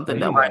wrote something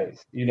that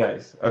nice. You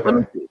nice.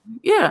 Okay.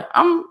 Yeah,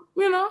 I'm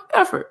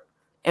effort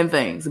and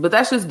things, but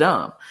that's just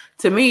dumb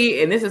to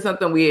me. And this is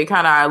something we had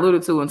kind of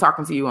alluded to when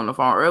talking to you on the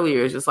phone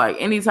earlier. It's just like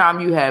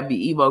anytime you have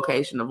the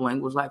evocation of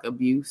language like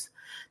abuse,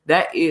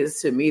 that is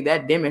to me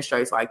that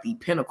demonstrates like the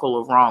pinnacle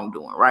of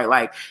wrongdoing, right?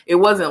 Like it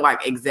wasn't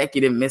like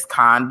executive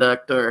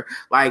misconduct or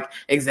like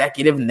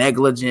executive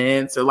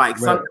negligence or like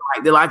something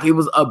like that. Like it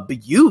was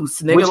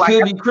abuse, nigga. Which like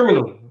could be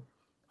criminal.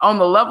 On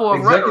the level of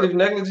executive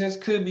negligence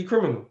could be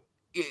criminal.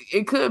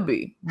 It could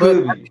be,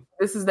 but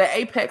this is the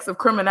apex of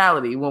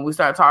criminality when we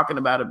start talking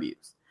about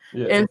abuse.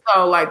 Yeah. And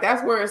so, like,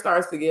 that's where it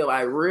starts to get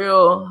like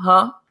real,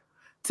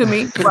 to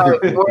me.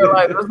 Like,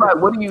 it's like,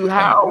 what do you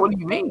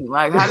mean?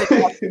 Like, how did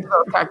you have to do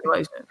those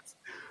calculations?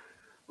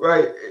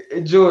 Right,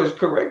 George,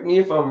 correct me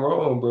if I'm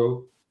wrong,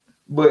 bro.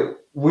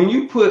 But when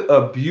you put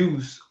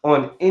abuse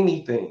on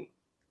anything,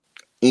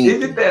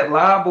 isn't that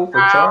liable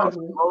for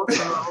charging?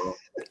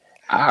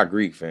 I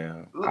agree,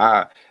 fam.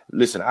 I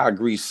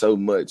agree so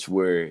much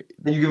where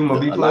you give him a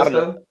B plus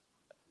though?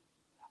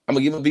 I'm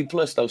gonna give him a B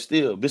plus though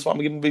still. This one I'm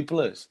gonna give him a B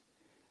plus.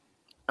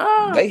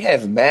 They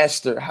have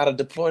mastered how to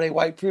deploy their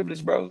white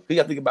privilege, bro. You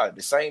gotta think about it.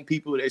 The same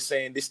people that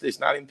saying this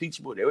not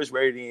impeachable, they was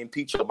ready to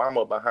impeach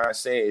Obama behind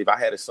saying if I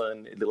had a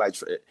son, he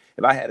looked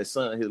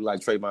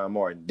like Trayvon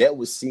Martin. That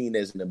was seen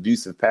as an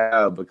abuse of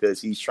power because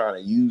he's trying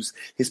to use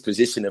his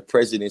position of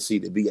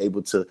presidency to be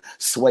able to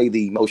sway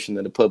the emotion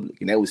of the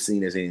public, and that was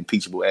seen as an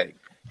impeachable act.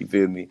 You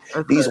feel me?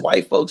 Okay. These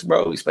white folks,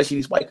 bro, especially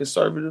these white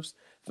conservatives,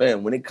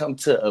 fam, when it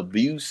comes to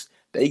abuse,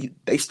 they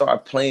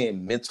start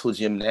playing mental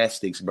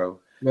gymnastics, bro.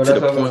 No, to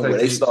the point where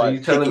they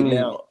start picking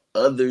out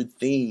other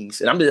things.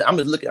 And I'm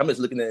just looking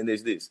at it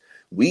as this.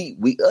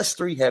 Us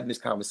three having this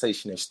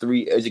conversation as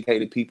three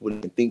educated people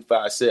that can think for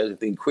ourselves and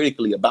think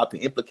critically about the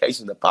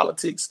implications of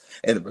politics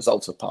and the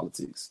results of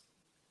politics.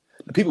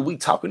 The people we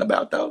talking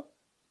about though,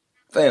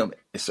 fam,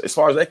 as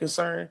far as they're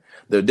concerned,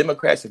 the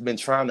Democrats have been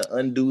trying to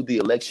undo the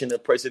election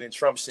of President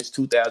Trump since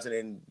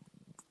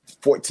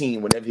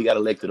 2014, whenever he got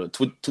elected, or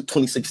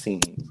 2016.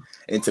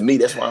 And to me,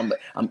 that's why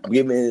I'm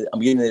giving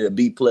it a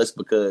B plus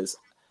because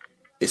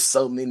it's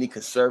so many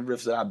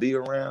conservatives that I be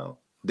around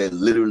that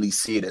literally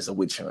see it as a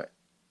witch hunt.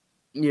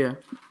 Yeah.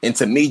 And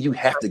to me, you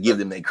have to give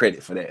them their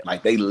credit for that.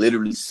 Like they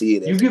literally see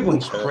it as you give them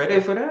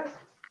credit for that?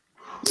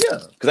 Yeah,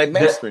 because they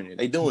mastering it.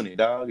 They doing it,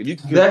 dog. If you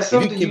convince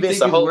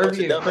a whole bunch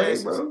of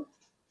dumbasses, bro.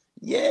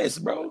 Yes,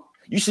 bro.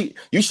 You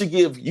should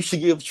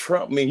give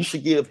Trump, man. You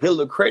should give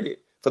Hitler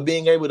credit for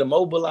being able to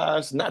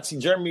mobilize Nazi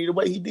Germany the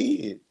way he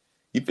did.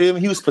 You feel me?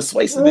 He was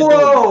persuasive in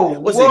doing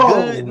it. Was it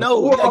good?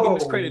 No, you gotta give him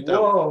his credit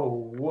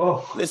though.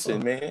 Whoa.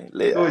 Listen, man.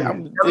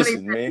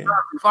 Listen, man.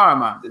 Far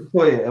am I?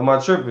 Am I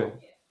tripping?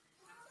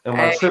 Am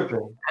I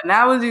tripping?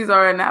 Analogies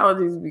are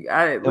analogies.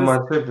 Am I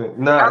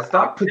tripping? Nah,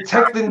 stop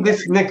protecting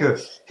this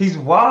nigga. He's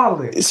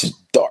wilding. It's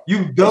dark.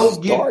 You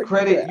don't give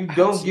credit. You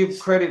don't give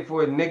credit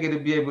for a nigga to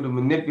be able to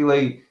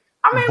manipulate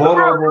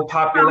vulnerable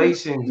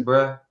populations,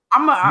 bruh.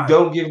 You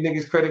don't give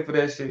niggas credit for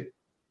that shit.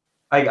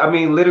 Like, I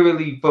mean,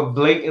 literally for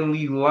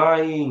blatantly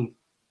lying.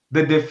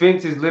 The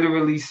defense is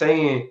literally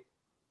saying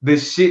the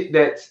shit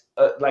that's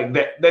like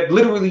that. That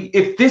literally,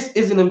 if this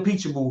isn't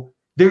impeachable,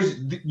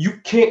 you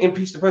can't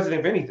impeach the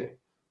president for anything.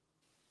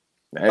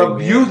 Hey,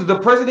 the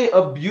president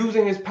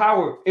abusing his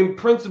power in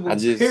principle,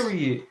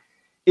 period,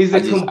 is I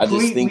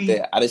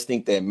just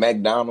think that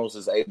McDonald's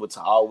is able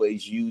to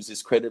always use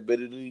its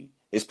credibility,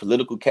 its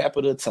political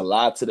capital, to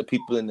lie to the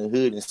people in the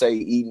hood and say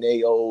eating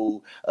a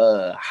old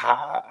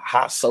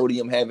high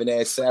sodium having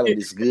ass salad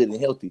is good and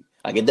healthy.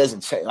 Like, it doesn't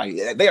change. Like,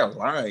 they are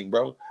lying,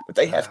 bro. But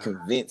they have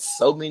convinced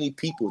so many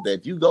people that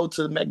if you go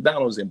to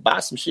McDonald's and buy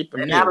some shit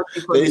from them,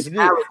 it's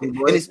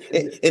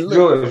good. And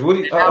look,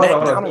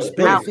 McDonald's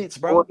benefits,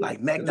 bro.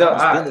 Like,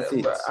 McDonald's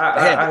benefits.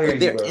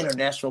 They're an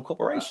international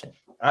corporation.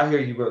 I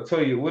hear you, bro.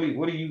 Tell you, what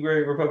do you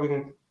grade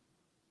Republicans?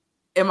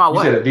 In my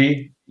what? You said a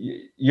D.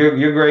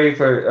 Your grade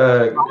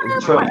for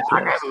Trump. I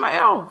gave him an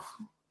L.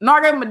 No,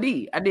 I gave him a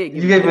D. I did.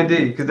 You gave him a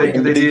D because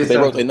they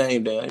wrote their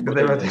name down.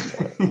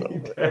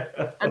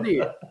 I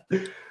did.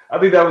 I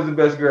think that was the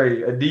best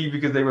grade. A D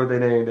because they wrote their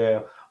name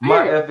down.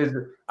 My F is.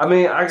 I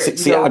mean, I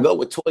go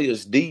with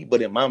Toya's D,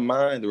 but in my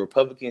mind, the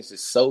Republicans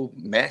is so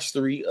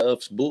mastery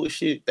of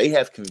bullshit. They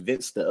have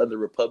convinced the other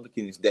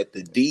Republicans that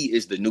the D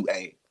is the new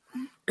A.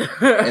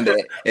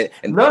 Really,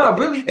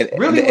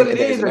 what it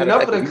is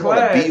enough of the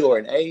class. A B or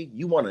an A,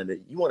 you want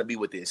to be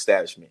with the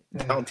establishment.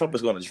 Donald Trump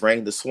is going to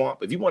drain the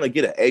swamp. If you want to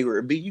get an A or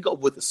a B, you go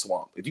with the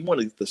swamp. If you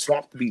want the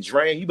swamp to be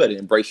drained, you better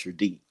embrace your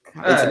D.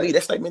 And to me,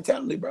 that's like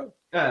mentality, bro.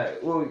 All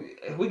right, well,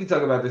 we can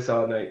talk about this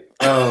all night.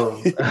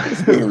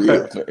 It's being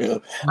real,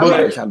 man. I'm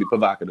trying to be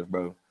provocative,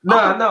 bro. No.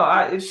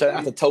 Shout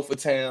out to Topher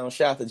Town.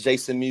 Shout out to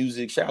Jason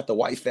Music. Shout out to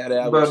White Fat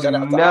Album. Bro, shout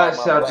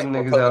out to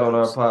niggas out on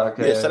our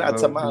podcast. Yeah, shout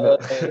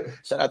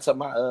out to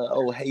my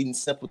old Hayden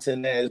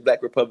Simpleton ass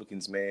Black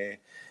Republicans, man.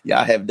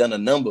 Y'all have done a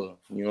number.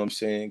 You know what I'm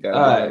saying? All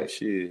right.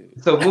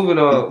 Shit. So moving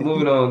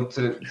on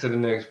to the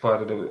next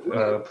part of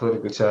the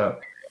political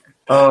chop.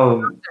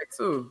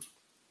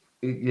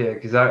 Yeah,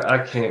 because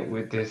I can't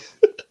with this.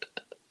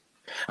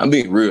 I'm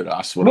being real, though.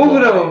 I swear.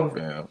 Moving on.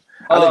 Man.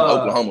 I live in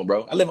Oklahoma,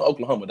 bro. I live in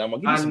Oklahoma.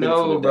 I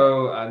know,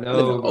 bro. I live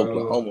in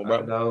Oklahoma, bro.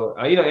 I know.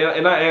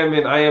 And I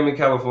am in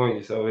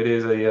California, so it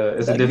is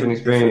a different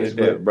experience.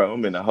 But bro,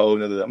 I'm in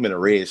a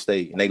red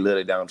state, and they let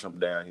it down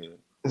Trump down here.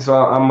 So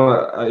I'm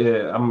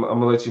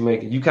gonna let you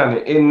make it. You kind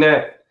of in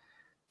that.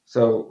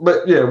 So,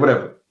 but yeah,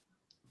 whatever.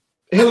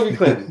 Hillary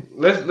Clinton.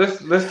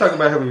 Let's talk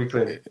about Hillary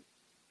Clinton.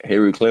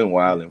 Hillary Clinton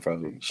wilding,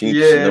 bro. She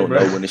don't know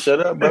when to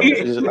shut up, bro. It's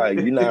just like,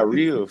 you're not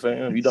real,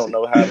 fam. You don't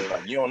know how to,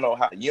 like, you don't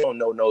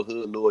know no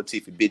hood loyalty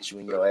if it bit you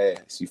in your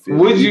ass. You feel?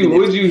 Would you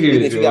hear?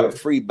 If you got a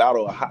free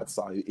bottle of hot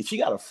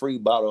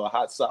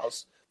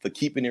sauce, for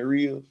keeping it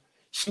real,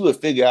 she would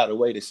figure out a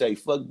way to say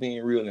fuck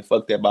being real and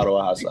fuck that bottle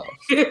of hot sauce.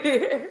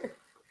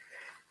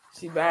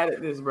 She bad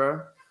at this,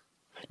 bro.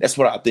 That's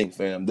what I think,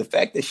 fam. The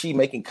fact that she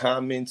making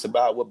comments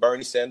about what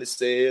Bernie Sanders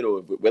said,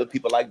 or whether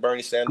people like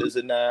Bernie Sanders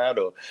or not,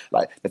 or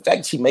like the fact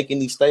that she making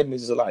these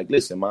statements is like,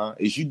 listen, man,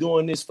 is you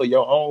doing this for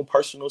your own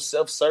personal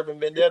self-serving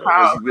vendetta,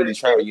 or is you really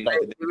trying to unite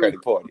the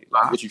Democratic Party?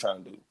 Like, what you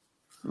trying to do?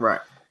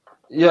 Right.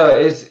 Yeah,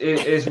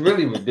 it's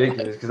really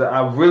ridiculous because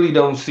I really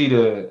don't see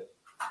the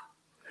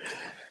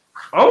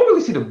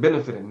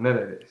benefit of none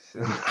of this.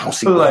 I don't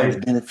see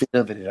the benefit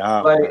of it at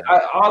all. Like,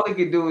 all it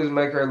can do is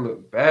make her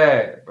look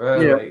bad,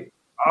 bro. Yeah. Like,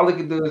 all it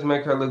can do is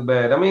make her look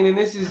bad. I mean, and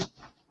this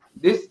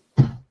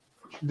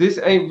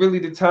ain't really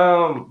the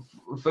time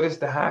for this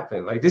to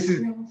happen. Like, this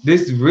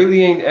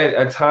really ain't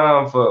a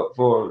time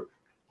for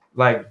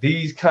like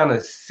these kind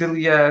of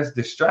silly ass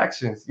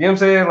distractions. You know what I'm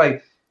saying?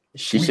 Like,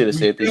 she should have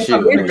said this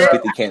shit when it was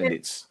 50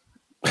 candidates.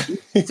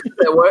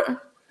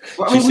 What?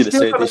 Well, she should have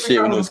said this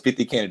shit when it was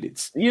 50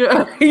 candidates. You know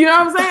what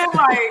I'm saying?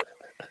 Like,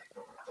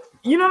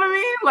 you know what I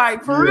mean?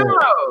 Like, for real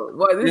though.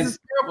 Well, this is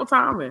terrible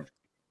timing.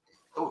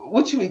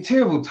 What you mean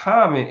terrible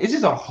timing? It's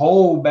just a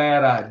whole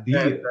bad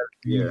idea.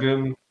 You feel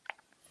me?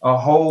 A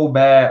whole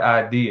bad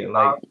idea.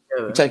 Like,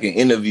 you're taking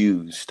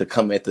interviews to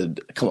come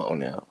on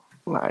now.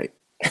 Like,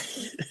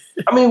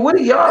 I mean, what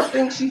do y'all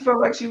think she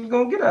felt like she was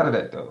gonna get out of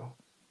that though?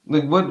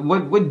 Like,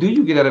 what do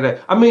you get out of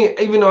that? I mean,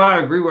 even though I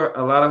agree with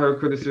a lot of her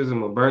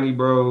criticism of Bernie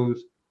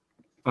Bros,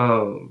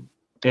 and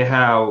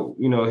how,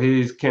 you know,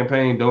 his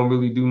campaign don't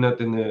really do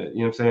nothing to, you know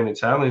what I'm saying, to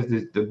challenge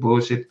the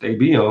bullshit they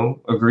be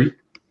on. Agreed.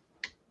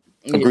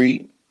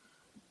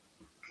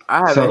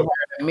 I haven't heard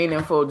a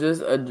meaningful,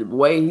 just a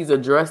way he's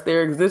addressed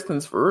their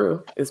existence for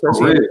real,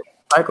 especially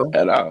cycle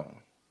at all.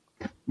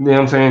 You know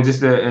what I'm saying?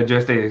 Just to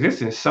address their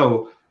existence.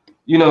 So,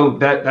 you know,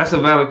 that's a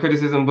valid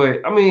criticism.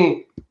 But I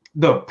mean,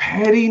 the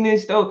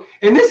pettiness though,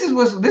 and this is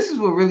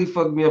what really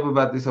fucked me up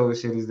about this whole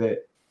shit is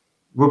that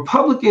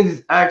Republicans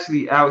is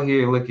actually out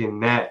here looking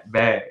that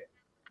bad.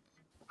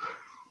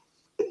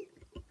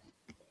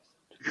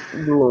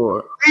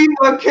 Lord. Leave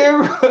my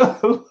camera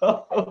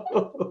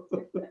alone.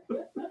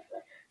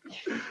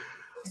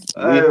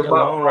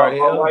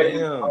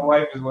 My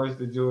wife is worse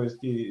than George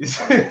kids.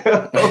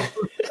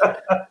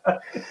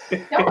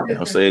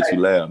 Don't say it too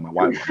loud.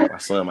 My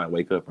son might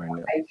wake up right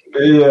now.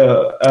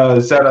 Yeah.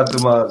 Shout out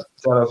to my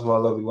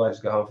lovely wife.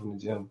 She got home from the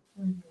gym,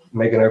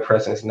 making her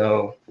presence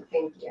known.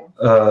 Thank you.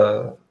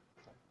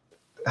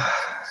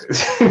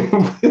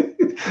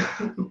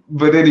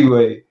 But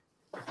anyway,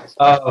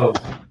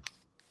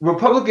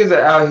 Republicans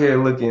are out here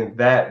looking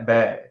that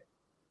bad.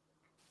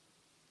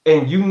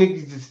 And you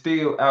niggas is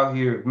still out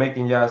here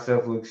making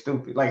yourself look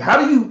stupid. Like,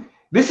 how do you...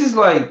 This is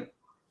like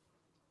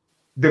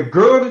the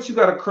girl that you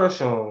got a crush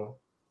on,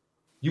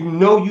 you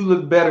know you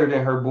look better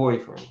than her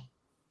boyfriend.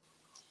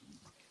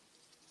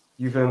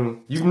 You feel me?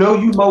 You know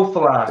you both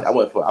fly. I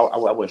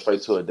went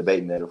straight to a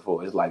debate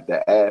metaphor. It's like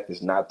the app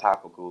is not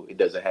topical. It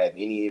doesn't have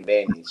any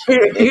advantage.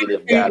 The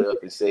negative got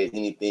up and said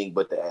anything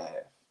but the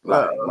app.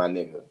 Like, my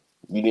nigga,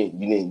 you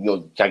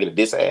know, can I get a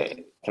diss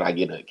ad? Can I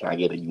get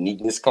a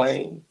uniqueness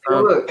claim?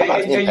 Look,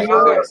 and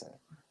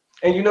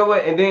you know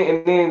what? And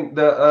then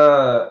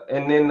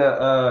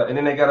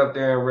they got up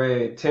there and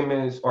read 10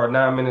 minutes or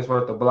 9 minutes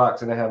worth of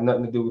blocks, and they have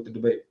nothing to do with the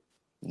debate.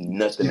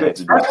 Nothing.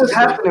 That's what's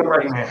happening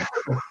right now.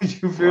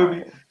 You feel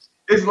me?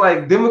 It's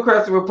like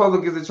Democrats and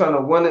Republicans are trying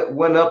to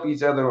one up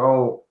each other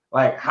on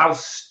like how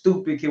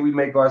stupid can we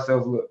make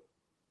ourselves look.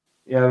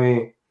 You know what I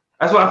mean?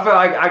 That's why I feel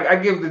like I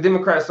give the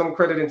Democrats some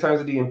credit in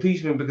terms of the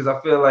impeachment, because I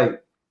feel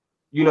like,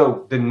 you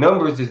know, the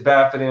numbers is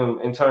bad for them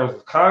in terms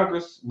of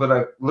Congress, but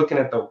like looking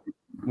at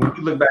when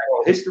you look back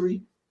on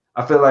history,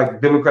 I feel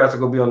like Democrats are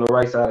gonna be on the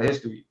right side of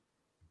history.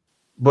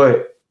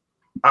 But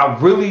I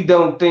really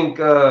don't think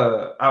this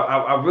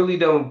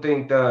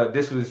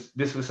was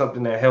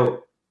something that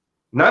helped.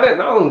 Not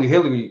only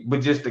Hillary,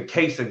 but just the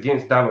case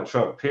against Donald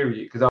Trump,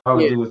 period. Because all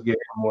it do was get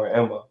more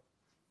ammo.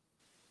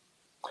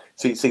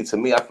 See, to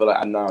me, I feel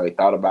like I already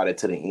thought about it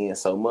to the end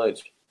so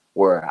much,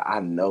 where I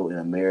know in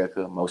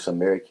America, most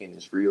Americans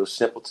is real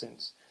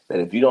simpletons, that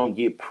if you don't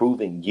get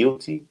proven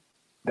guilty,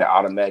 that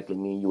automatically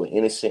means you are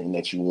innocent and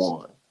that you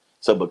won.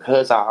 So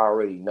because I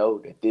already know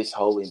that this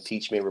whole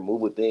impeachment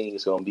removal thing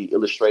is going to be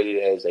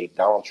illustrated as a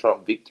Donald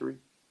Trump victory,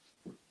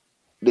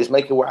 just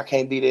make it where I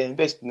can't be there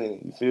investing in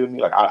it. You feel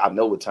me? Like, I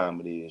know what time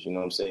it is. You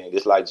know what I'm saying?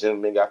 Just like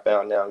gentleman got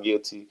found now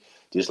guilty.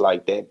 Just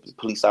like that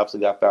police officer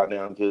got found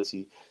now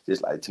guilty.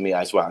 Just like, to me,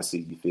 that's why I see.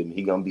 You feel me?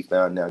 He's going to be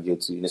found now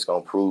guilty, and it's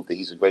going to prove that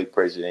he's a great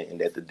president and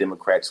that the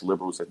Democrats,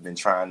 liberals have been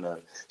trying to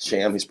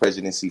sham his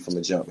presidency from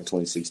the jump in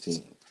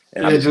 2016.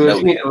 And yeah, George,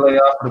 you need to lay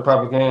off the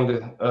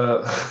propaganda.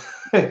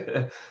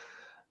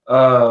 But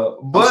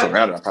I'm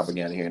surrounded by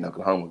propaganda here in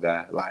Oklahoma,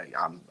 guy. Like,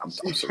 I'm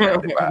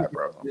surrounded by it,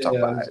 bro. I'm talking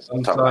about it.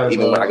 I'm talking about it.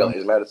 Even when I go,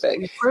 as a matter of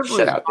fact,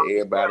 shout out to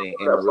everybody in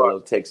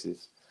Amarillo,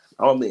 Texas.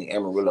 I'm gonna be in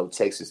Amarillo,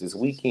 Texas this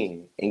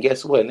weekend. And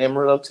guess what? In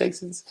Amarillo,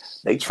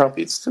 Texas, they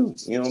trumpets too.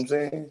 You know what I'm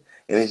saying?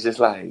 And it's just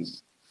like,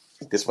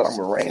 this is what I'm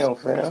around,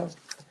 fam.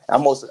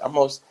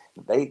 Almost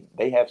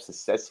they have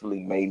successfully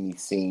made me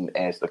seem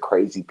as the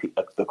crazy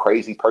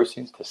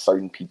person to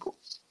certain people.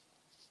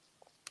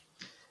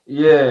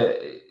 Yeah.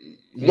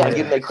 You gotta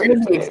give them that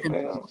credit for that,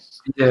 fam.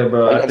 Yeah,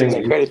 bro. I think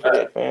give credit for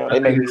that, fam. They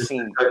make me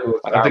seem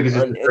like I think it's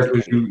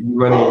just you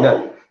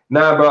running.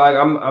 Nah, bro.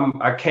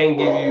 I can't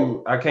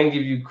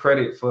give you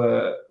credit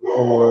for you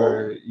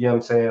know what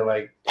I'm saying,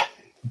 like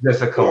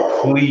just a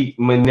complete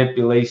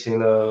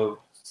manipulation of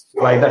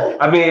like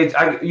that. I mean, it's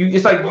like you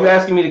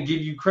asking me to give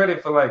you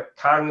credit for like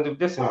cognitive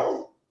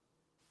dissonance.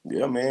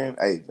 Yeah, man.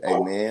 Hey,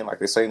 man. Like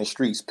they say in the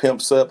streets,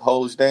 pimps up,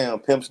 hoes down.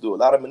 Pimps do a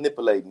lot of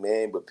manipulating,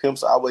 man. But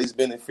pimps always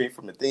benefit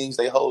from the things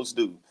they hoes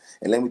do.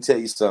 And let me tell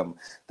you something.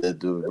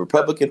 The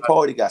Republican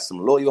Party got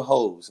some loyal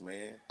hoes,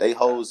 man. They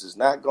hoes is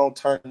not gonna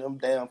turn them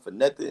down for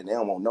nothing. They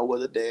don't want no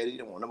other daddy. They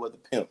don't want no other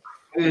pimp.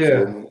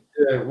 Yeah.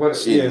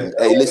 Shit.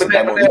 Hey, listen,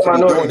 I'm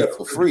doing it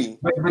for free.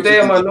 But they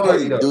are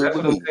minority though. That's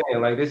what I'm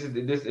saying. Like this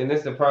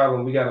is the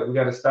problem. We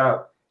gotta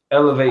stop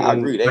elevating. I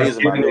agree. They is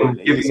a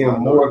minority. Giving them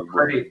more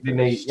credit than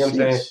they. You know what I'm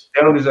saying?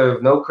 They don't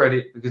deserve no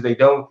credit because they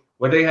don't.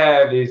 What they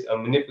have is a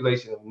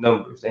manipulation of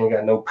numbers. They ain't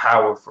got no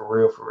power for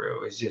real.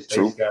 It's just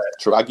true.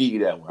 True. I give you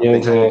that one. You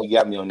I think you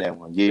got me on that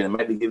one. Yeah, I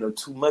might be giving them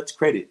too much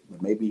credit, but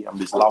maybe I'm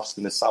just lost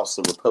in the sauce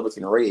of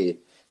Republican red.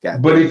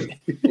 But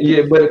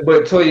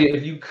Toya,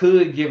 if you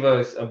could give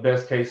us a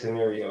best case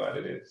scenario out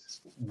of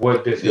this,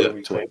 what does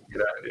Hillary Clinton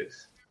get out of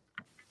this?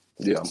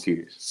 Yeah, I'm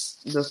curious.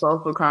 The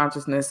social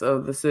consciousness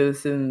of the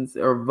citizens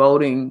or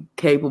voting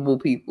capable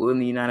people in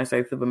the United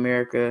States of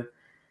America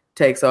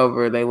takes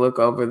over. They look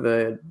over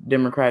the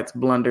Democrats'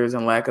 blunders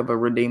and lack of a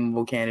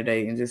redeemable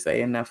candidate and just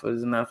say enough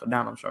is enough of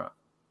Donald Trump.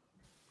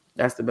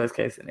 That's the best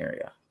case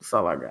scenario. That's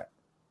all I got.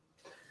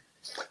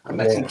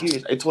 I'm actually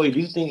curious. Hey, Toy, do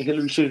you think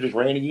Hillary should have just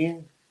ran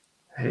again?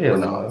 Hell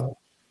no.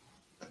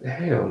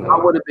 Hell no.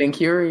 I would have been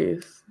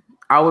curious.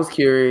 I was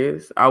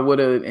curious. I would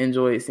have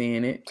enjoyed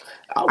seeing it.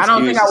 I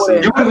don't think I would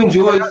have. You would have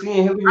enjoyed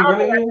seeing Hillary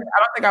running again? I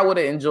don't think I would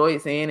have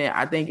enjoyed seeing it.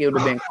 I think it would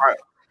have been part.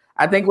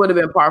 I think would have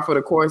been par for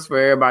the course for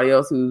everybody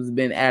else who's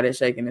been at it,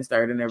 shaking and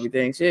stirred and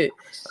everything. Shit,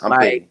 I'm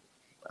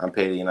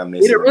petty and I'm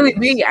missing. It'll really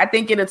be. I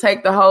think it'll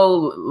take the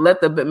whole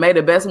may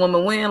the best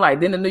woman win. Like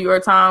then the New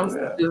York Times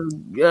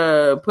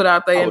just put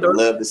out there. I would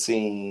love to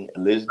see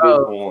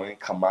Elizabeth Warren,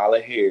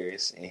 Kamala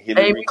Harris, and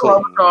Hillary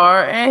Clinton.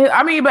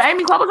 And but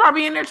Amy Klobuchar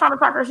be in there trying to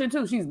talk her shit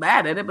too. She's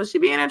bad at it, but she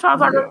be in there trying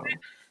to talk her shit.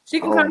 She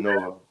can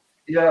come.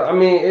 Yeah, I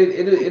mean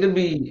it'll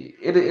be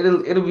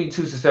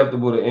too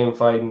susceptible to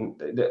infighting,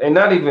 and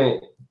not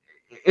even.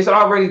 It's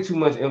already too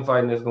much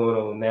infighting that's going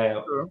on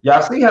now. Sure.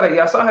 Y'all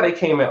saw how they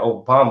came at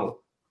Obama.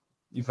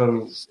 You feel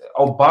me?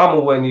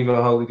 Obama wasn't even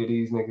holy to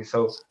these niggas.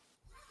 So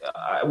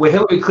with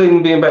Hillary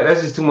Clinton being back,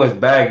 that's just too much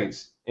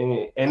baggage.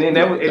 And then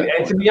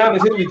and to be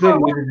honest, Hillary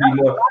Clinton would be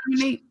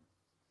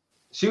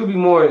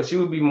more. She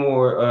would be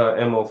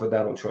more MO for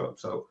Donald Trump.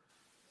 So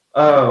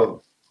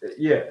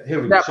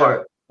Hillary. That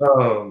part.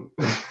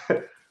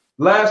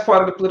 Last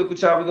part of the political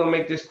chat, we're gonna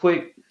make this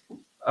quick.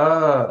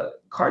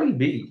 Cardi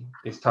B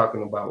is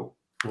talking about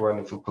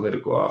running for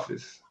political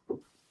office.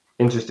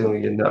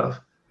 Interestingly enough.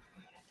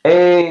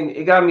 And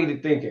it got me to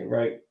thinking,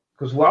 right?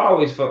 Because what I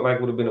always felt like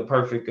would have been a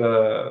perfect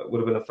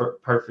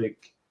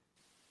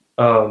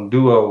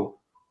duo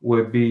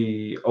would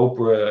be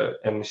Oprah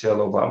and Michelle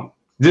Obama,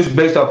 just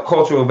based off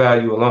cultural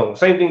value alone.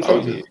 Same thing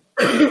Troy did.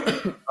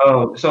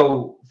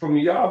 So from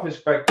y'all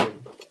perspective,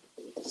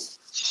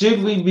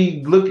 should we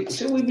be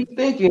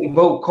thinking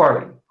vote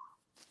Cardi?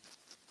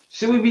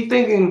 Should we be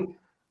thinking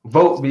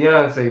vote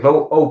Beyonce,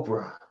 vote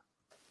Oprah?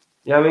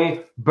 You know what I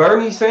mean?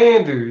 Bernie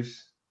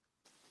Sanders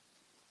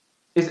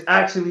is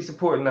actually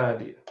supporting the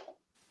idea.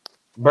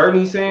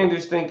 Bernie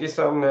Sanders think it's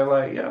something that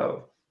like,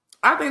 yo.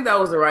 I think that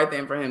was the right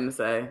thing for him to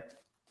say.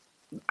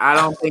 I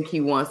don't think he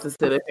wants to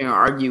sit up here and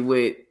argue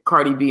with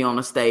Cardi B on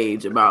a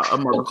stage about a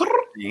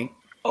motherfucking thing.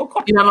 I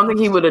don't think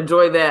he would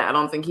enjoy that. I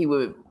don't think he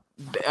would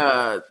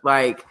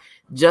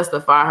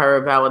justify her,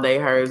 validate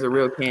her as a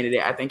real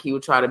candidate. I think he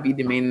would try to be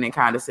demeaning and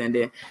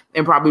condescending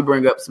and probably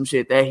bring up some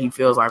shit that he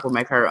feels like will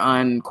make her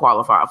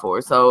unqualified for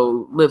it.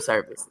 So lip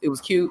service. It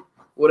was cute,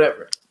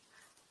 whatever.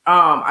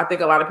 I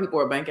think a lot of people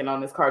are banking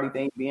on this Cardi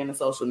thing being a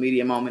social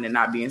media moment and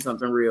not being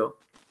something real.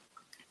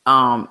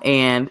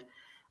 And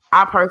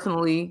I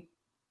personally,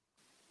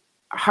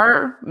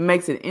 her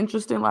makes it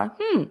interesting. Like,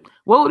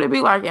 what would it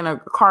be like in a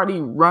Cardi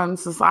run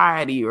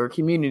society or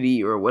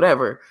community or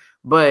whatever?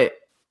 But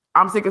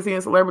I'm sick of seeing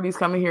celebrities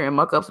come in here and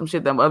muck up some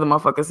shit that other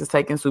motherfuckers is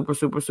taking super,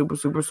 super, super,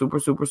 super, super,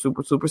 super,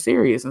 super, super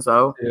serious. And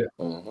so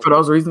for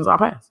those reasons, I'll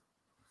pass.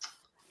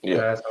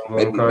 Yeah,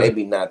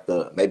 maybe not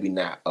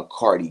a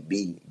Cardi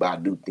B, but I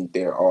do think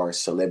there are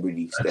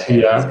celebrities that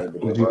have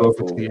been able to run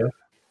for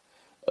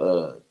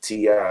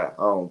T.I. I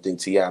don't think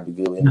T.I. be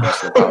good in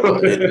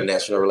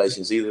international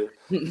relations either.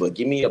 But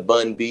give me a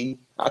Bun B.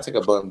 I'll take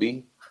a Bun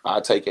B.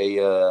 I'll take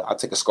a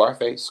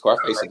Scarface.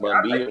 Scarface and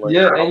Bun B.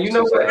 Yeah, and you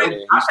know what?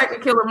 I'll take a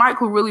Killer Mike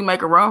who really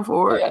make a run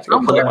for it.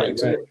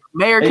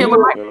 Mayor Killer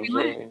Mike.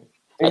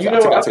 And you know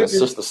what? I take a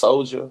Sister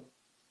Soldier.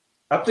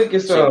 I think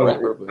it's dope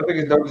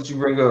that you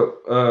bring up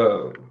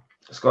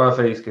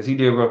Scarface because he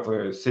did run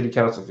for city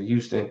council for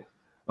Houston.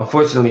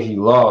 Unfortunately, he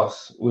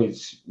lost,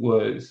 which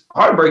was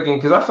heartbreaking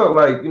because I felt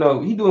like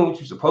he doing what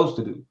you're supposed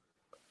to do.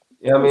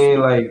 You know what I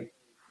mean? Like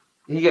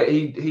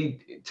he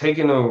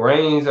taking the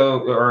reins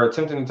of or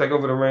attempting to take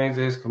over the reins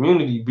of his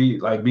community, be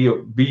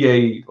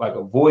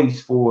a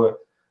voice for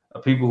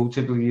people who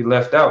typically get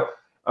left out.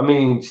 I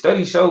mean,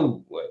 studies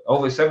show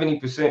over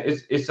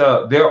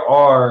 70%. There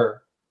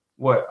are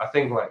I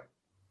think like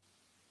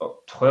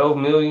 12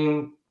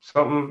 million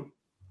something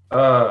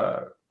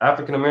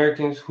African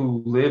Americans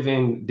who live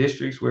in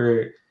districts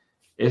where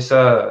it's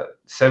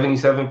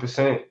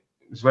 77%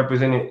 is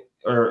represented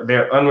or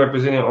they're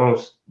unrepresented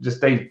on the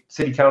state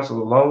city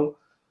council alone.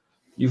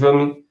 You feel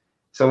me?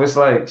 So it's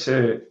like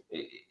shit.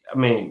 I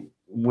mean,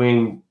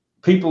 when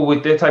people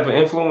with that type of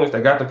influence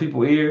that got the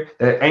people ear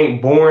that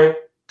ain't boring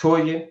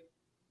to you,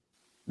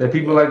 that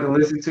people like to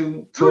listen to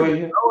you.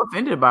 I'm so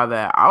offended by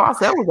that. All I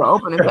said was an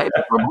opening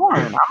statement for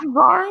boring. I'm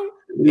sorry.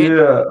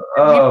 Yeah.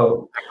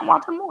 I'm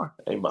watching more.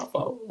 Ain't my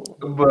fault.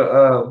 But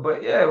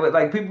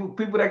like people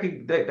that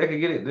could get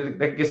it,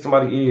 that could get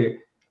somebody ear.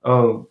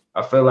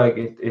 I feel like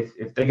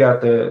if they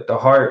got the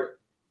heart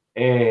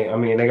and I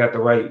mean they got the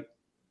right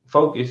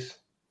focus,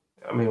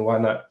 I mean why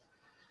not?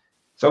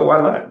 So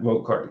why not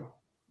vote Cardi?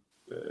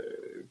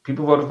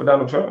 People voted for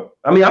Donald Trump.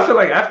 I mean, I feel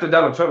like after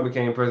Donald Trump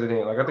became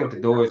president, like I think the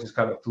doors just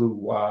kind of flew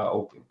wide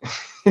open.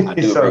 I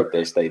do agree with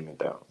that statement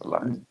though a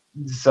lot.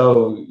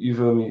 So you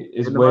feel me?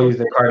 It's ways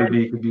that Cardi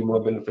B could be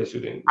more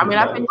beneficial than. I mean,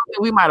 I think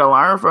we might have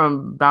learned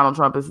from Donald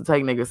Trump is to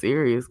take niggas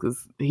serious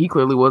because he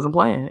clearly wasn't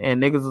playing,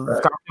 and niggas was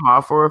coming him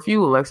off for a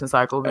few election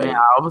cycles, and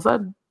all of a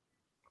sudden.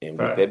 And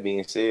with that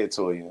being said,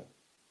 Toya,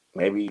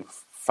 maybe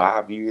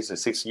 5 years or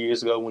 6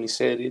 years ago when he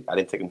said it, I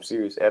didn't take him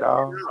serious at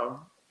all. No.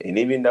 And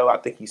even though I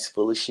think he's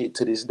full of shit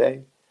to this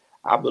day,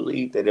 I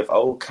believe that if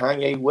old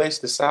Kanye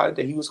West decided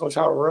that he was gonna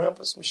try to run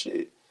for some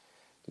shit,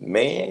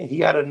 man, he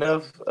got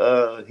enough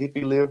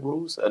hippie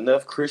liberals,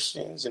 enough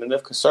Christians, and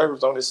enough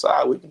conservatives on his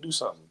side. We can do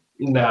something.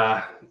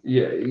 Nah,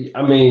 yeah.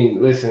 I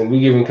mean, listen, we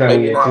giving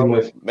Kanye too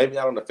much. Maybe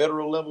not on the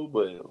federal level,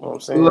 but you know what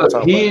I'm saying.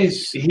 Look,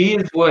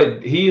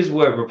 he is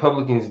what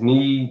Republicans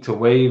need to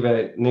wave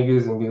at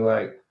niggas and be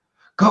like,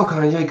 "Go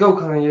Kanye, go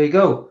Kanye,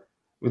 go."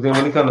 But then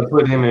when it comes to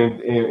put him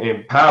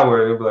in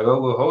power, they'll be like,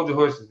 "Oh well, hold your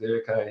horses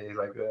there, Kanye."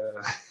 Like,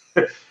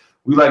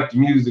 we like the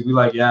music, we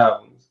like your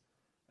albums.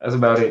 That's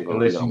about it.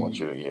 Unless we don't want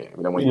you, yeah,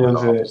 we don't want you to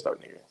know stuff,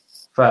 nigga.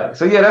 Fact.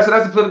 So yeah, that's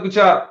the political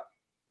chop.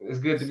 It's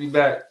good to be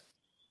back.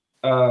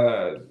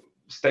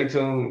 Stay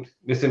tuned.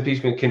 This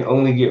impeachment can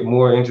only get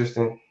more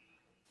interesting.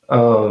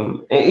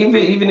 And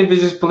even if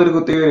it's just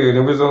political theater,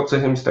 the results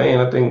of him staying,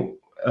 I think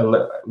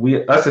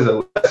us as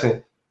a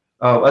lesson,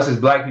 us as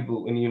Black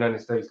people in the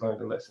United States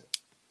learned a lesson,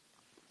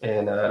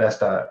 and that's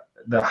the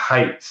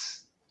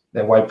heights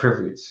that white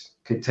privilege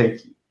could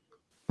take you.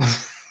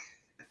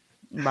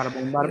 Bada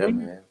boom, bada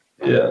bing. Man.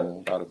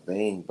 Bada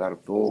bing, bada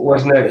boom.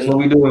 What's next? What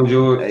we doing,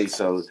 George? Hey,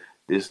 so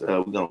this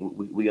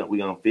we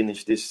gonna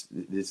finish this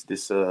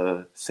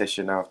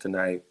session off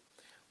tonight.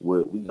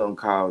 What we gonna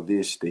call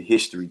this the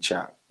history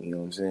chop? You know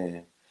what I'm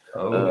saying?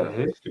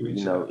 History.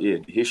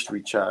 The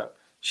history chop.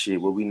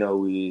 Shit, what we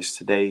know is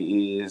today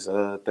is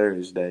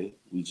Thursday.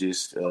 We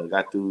just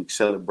got through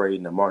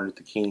celebrating the Martin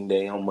Luther King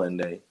Day on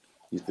Monday.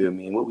 You feel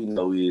me? And what we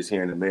know is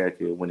here in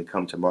America, when it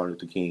comes to Martin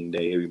Luther King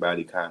Day,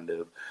 everybody kind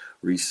of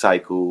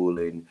recycle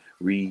and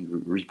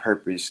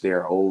repurpose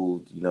their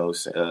old,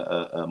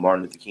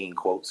 Martin Luther King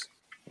quotes.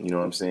 You know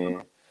what I'm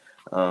saying?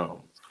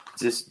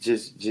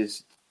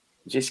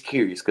 Just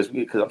curious, because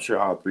I'm sure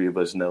all three of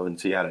us know, and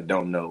to y'all that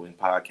don't know, in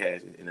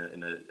podcast in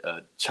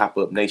a chop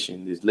up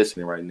nation is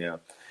listening right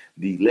now,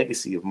 the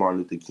legacy of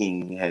Martin Luther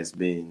King has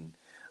been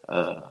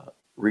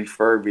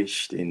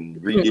refurbished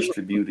and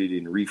redistributed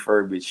and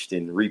refurbished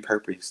and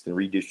repurposed and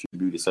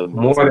redistributed. So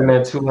more than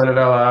that $200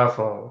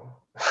 iPhone.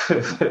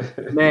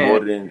 Man. More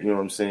than, you know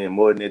what I'm saying,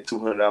 more than that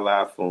 $200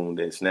 iPhone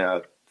that's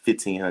now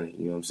 $1,500.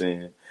 You know what I'm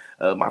saying?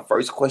 My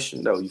first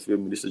question though, you feel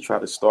me, just to try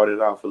to start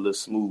it off a little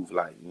smooth,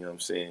 like, you know what I'm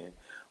saying?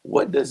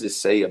 What does it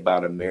say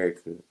about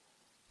America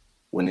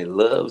when it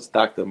loves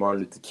Dr.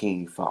 Martin Luther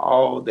King for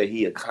all that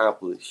he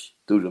accomplished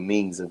through the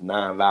means of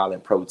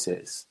nonviolent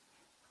protests,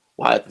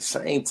 while at the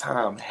same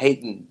time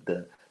hating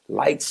the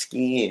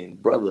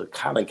light-skinned brother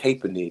Colin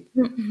Kaepernick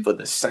for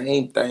the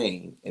same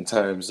thing in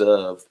terms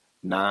of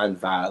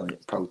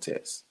nonviolent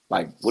protests?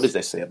 Like, what does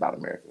that say about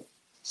America?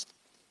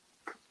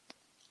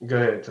 Go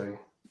ahead, Tay.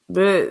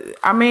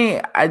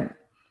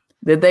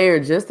 That they are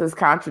just as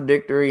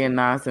contradictory and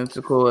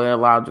nonsensical and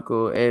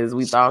illogical as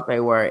we thought they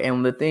were.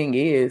 And the thing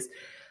is,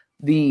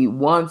 the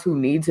ones who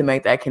need to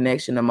make that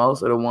connection the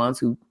most are the ones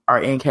who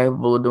are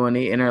incapable of doing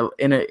the inner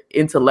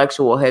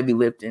intellectual heavy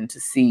lifting to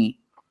see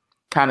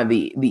kind of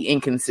the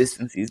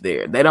inconsistencies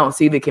there. They don't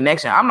see the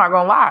connection. I'm not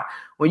gonna lie.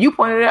 When you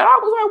pointed it out, I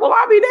was like, well,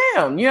 I'll be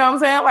damned. You know what I'm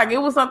saying? Like,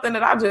 it was something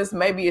that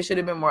maybe it should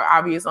have been more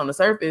obvious on the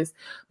surface.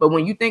 But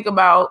when you think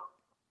about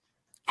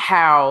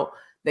how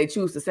they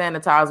choose to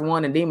sanitize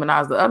one and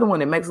demonize the other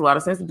one, it makes a lot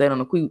of sense that they don't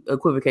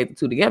equivocate the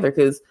two together,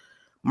 because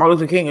Martin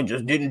Luther King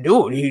just didn't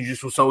do it. He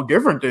just was so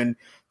different than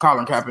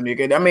Colin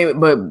Kaepernick. I mean,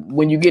 but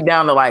when you get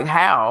down to like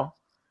how,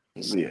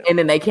 and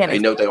then they can't. You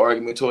know what the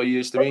argument to you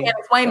is to me? The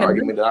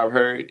argument that I've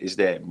heard is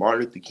that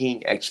Martin Luther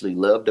King actually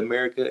loved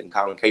America and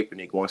Colin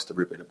Kaepernick wants to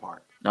rip it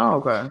apart. Oh,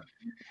 okay.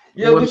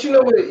 Yeah, but you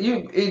know what?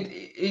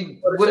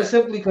 What it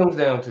simply comes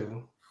down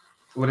to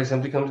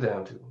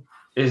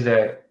is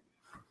that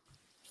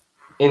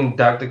in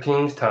Dr.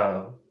 King's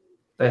time,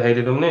 they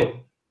hated him then.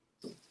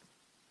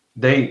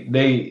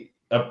 They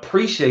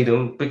appreciate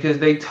him because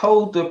they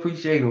told to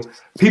appreciate him.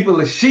 People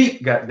are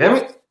sheep,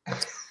 goddammit.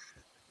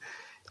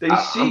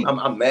 Sheep.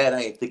 I'm mad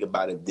I ain't think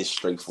about it this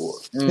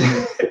straightforward.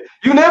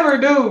 You never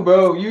do,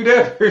 bro. You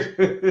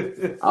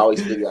never. I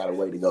always figure out a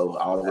way to go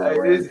all the way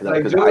around.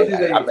 I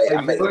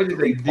made a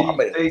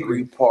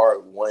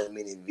 3-part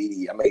 1-minute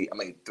video. I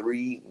made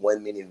 3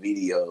 1-minute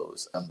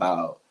videos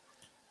about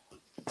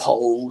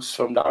polls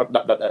from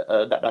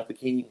Dr.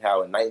 King,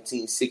 how in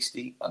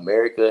 1960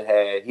 America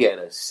had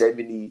a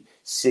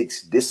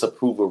 76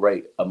 disapproval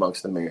rate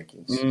amongst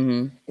Americans.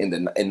 Mm-hmm.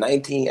 In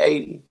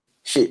 1980,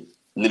 shit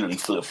literally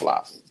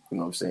flip-flopped. You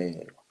know what I'm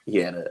saying? He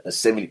had a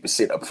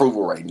 70%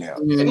 approval rate now.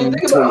 Mm-hmm.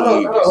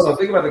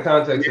 Think about the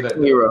context of that.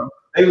 Hero.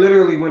 They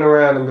literally went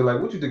around and be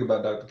like, "What you think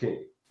about Dr.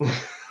 King?"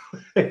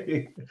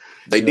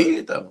 They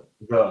did though.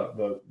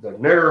 The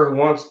nigger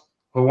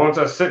who wants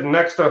us sitting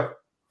next to.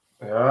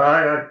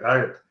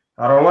 I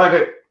don't like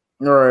it.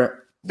 All right.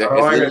 That's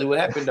literally what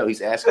happened, though. He's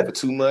asking for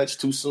too much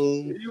too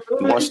soon. He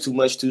wants too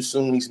much too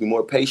soon. He needs to be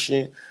more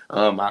patient.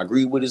 I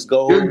agree with his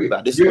goal.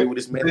 I disagree with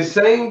his method. The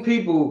same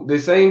people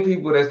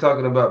that's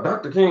talking about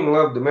Dr. King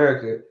loved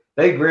America,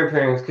 their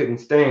grandparents couldn't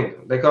stand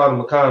him. They called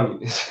him a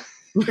communist.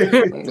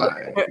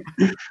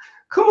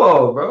 Come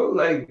on, bro.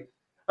 Like,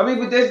 I mean,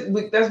 but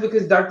that's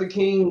because Dr.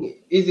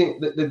 King isn't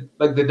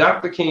the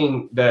Dr.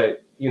 King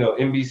that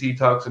NBC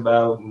talks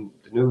about, and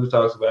the news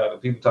talks about,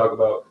 and people talk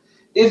about,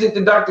 is it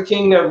the Dr.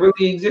 King that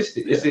really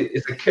existed? Yeah.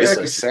 It's a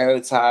character. It's a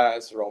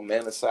sanitized,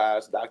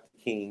 romanticized Dr.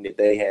 King that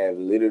they have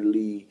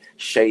literally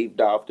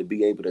shaved off to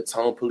be able to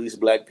tone police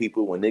black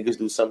people. When niggas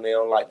do something they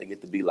don't like, they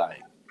get to be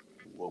like,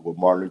 what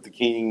Martin Luther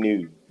King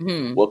knew.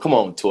 Mm-hmm. Well, come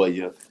on,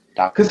 Toya.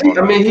 Because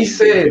he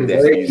said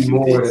way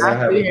more than I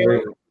have a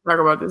dream. Talk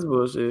about this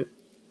bullshit.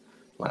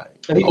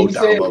 Like, he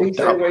said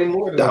way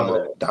more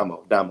than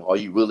Damo, are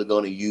you really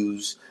going to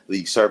use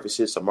the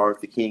services of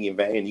Martin Luther King in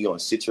vain? You going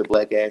to sit your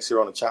black ass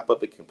here on the chop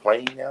up and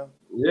complain now?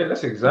 Yeah,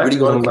 that's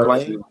exactly what I'm about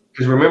to do.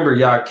 Because remember,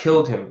 y'all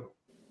killed him.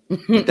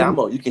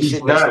 Damo, you can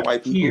shit next to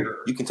white people. Here.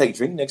 You can take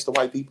drink next to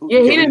white people. Yeah,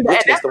 he didn't.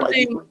 That's the white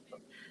people.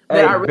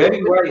 Hey,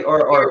 Betty White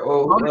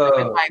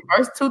like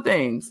first two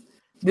things.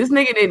 This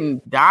nigga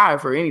didn't die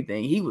for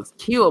anything. He was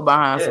killed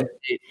behind some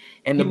shit.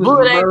 And the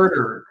bullet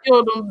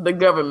killed him. The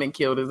government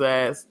killed his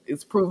ass.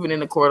 It's proven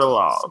in the court of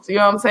law. So, you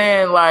know what I'm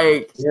saying?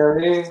 Like,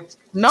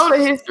 know the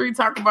history,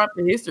 talk about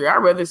the history. I'd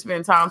rather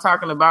spend time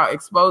talking about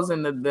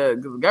exposing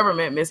the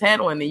government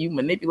mishandling than you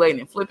manipulating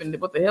and flipping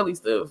what the hell he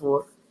stood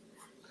for.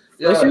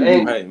 Yeah, talk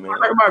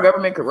about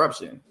government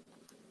corruption.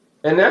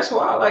 And that's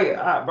why,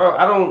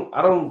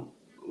 I don't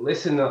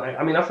listen to.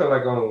 I feel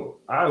like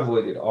I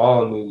avoided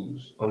all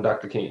news on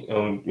Dr. King,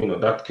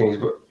 Dr. King's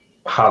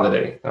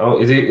holiday.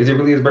 Is it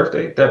really his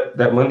birthday?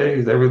 That Monday?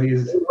 Is that really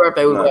his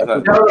birthday? His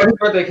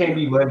birthday can't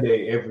be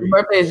Monday. His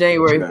birthday is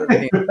January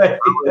 15th.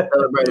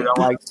 Celebrated on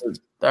like the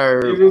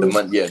third.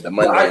 The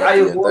Monday. I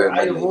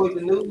avoid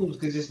the news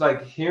because it's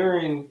like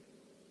hearing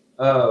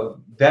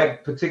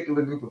that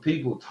particular group of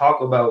people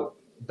talk about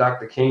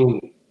Dr.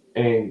 King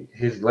and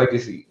his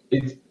legacy.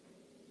 It's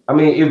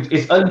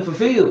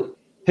unfulfilled.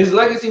 His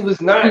legacy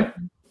was not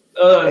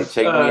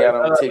check me out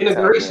on TikTok,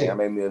 integration. Man. I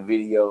made me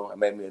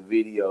a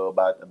video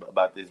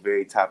about this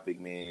very topic,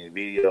 man. The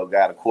video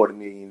got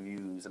 250,000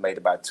 views. I made it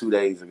about 2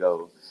 days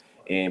ago,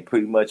 and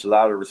pretty much a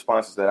lot of the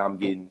responses that I'm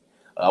getting,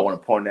 I want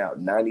to point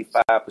out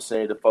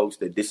 95% of the folks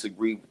that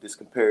disagree with this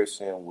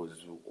comparison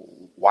was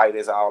white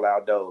as all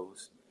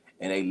outdoors,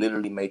 and they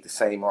literally made the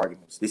same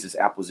arguments. This is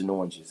apples and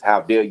oranges.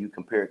 How dare you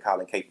compare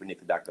Colin Kaepernick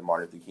to Dr.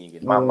 Martin Luther King?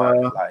 In my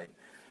mind,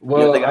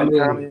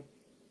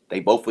 they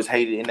both was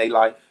hated in their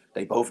life.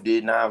 They both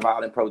did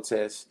nonviolent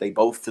protests. They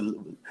both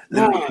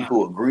literally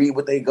people agree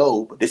with their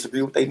goal, but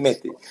disagree with their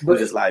method.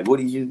 But it's like, what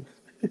do you?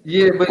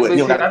 Yeah, but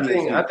see,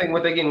 I think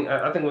what they're getting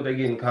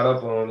caught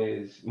up on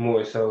is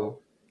more so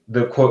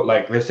the quote,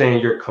 like they're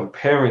saying you're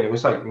comparing it.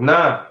 It's like,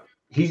 nah,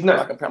 he's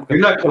not. You're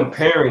not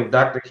comparing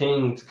Dr.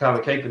 King to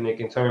Colin Kaepernick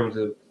in terms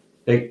of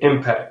the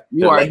impact.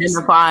 You are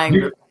identifying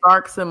the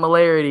stark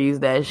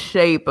similarities that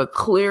shape a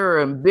clearer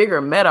and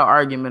bigger meta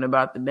argument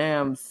about the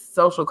damn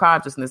social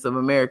consciousness of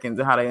Americans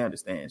and how they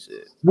understand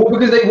shit. Well,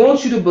 because they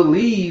want you to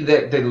believe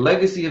that the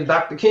legacy of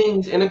Dr.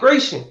 King's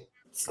integration.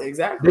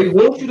 Exactly. They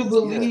want you to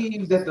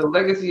believe that the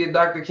legacy of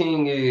Dr.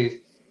 King is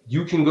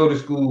you can go to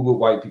school with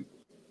white people.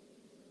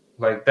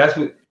 Like that's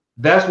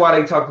why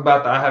they talked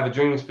about the I Have a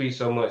Dream speech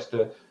so much.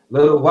 The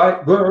little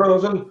white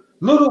girls and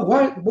little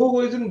white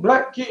boys and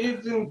black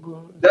kids, and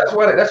that's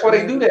why they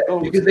do that,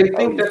 because they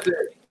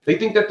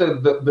think that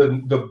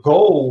the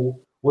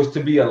goal was to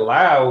be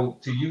allowed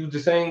to use the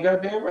same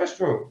goddamn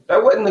restroom.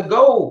 That wasn't the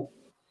goal.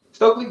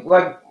 Stokely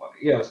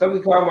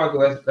Carmichael,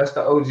 that's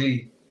the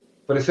OG,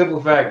 for the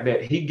simple fact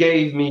that he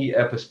gave me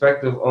a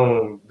perspective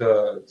on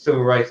the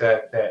Civil Rights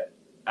Act that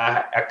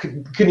I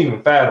couldn't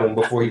even fathom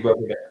before he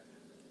broke it down.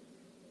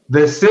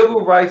 The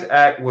Civil Rights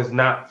Act was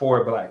not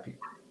for black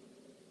people,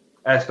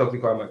 as Stokely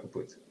Carmichael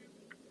puts it.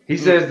 He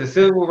says the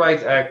Civil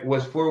Rights Act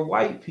was for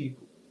white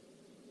people.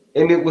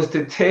 And it was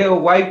to tell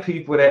white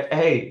people that,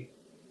 hey,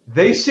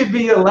 they should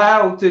be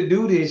allowed to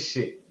do this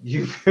shit.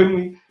 You feel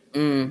me?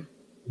 Mm.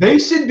 They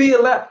should be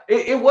allowed.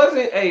 It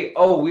wasn't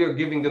we're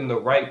giving them the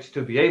rights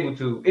to be able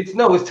to. It's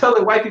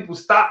telling white people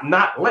stop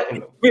not letting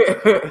them.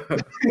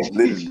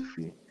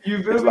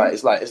 You feel me?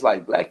 It's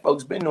like black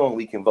folks been knowing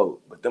we can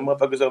vote, but them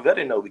motherfuckers over there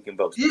didn't know we can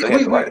vote. So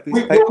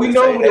we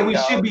know that we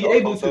should be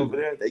able to. Over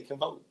there, they can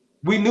vote.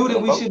 We knew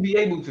that we should be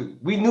able to.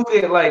 We knew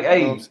that,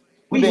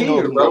 we didn't know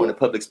we can go into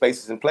public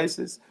spaces and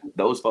places.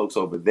 Those folks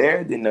over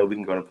there didn't know we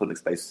can go into public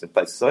spaces and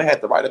places. So they had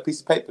to write a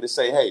piece of paper to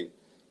say, hey,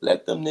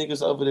 let them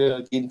niggas over there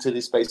get into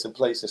this space and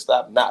place and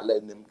stop not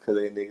letting them because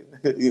they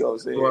niggas. You know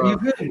what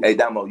I'm saying? Hey,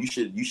 Damo, you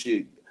should.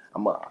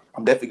 I'm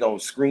definitely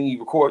gonna screen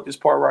record this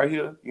part right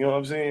here. You know what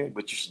I'm saying?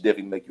 But you should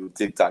definitely make your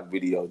TikTok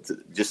video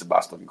just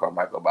about Stokely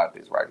Carmichael about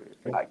this right here.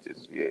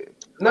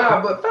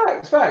 Nah, but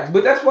facts.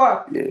 But that's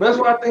why. That's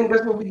why I think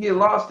that's where we get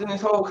lost in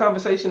this whole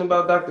conversation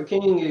about Dr.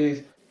 King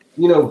is,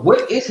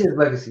 what is his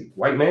legacy?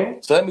 White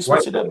man. So let me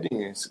switch it up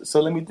then. So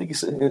let me think.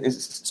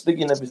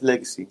 Speaking of his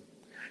legacy,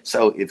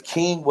 so if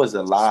King was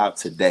alive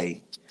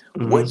today,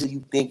 what do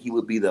you think he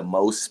would be the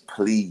most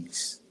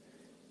pleased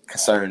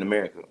concerning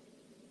America?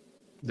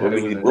 What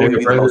would he be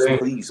the most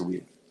pleased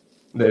with?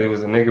 That it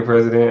was a nigga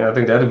president. I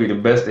think that'd be the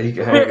best that he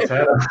could hang his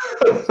hat on.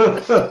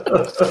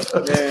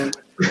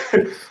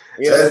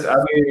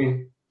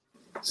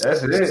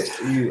 That's it.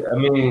 I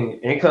mean,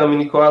 income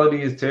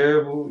inequality is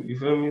terrible. You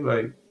feel me?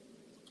 Like,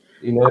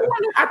 you know.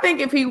 I think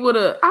if he would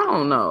have, I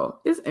don't know.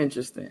 It's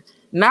interesting.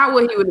 Not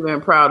what he would have been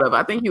proud of.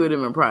 I think he would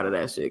have been proud of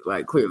that shit.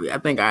 Like, clearly, I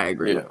think I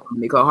agree with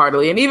Nico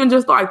heartily, and even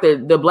just like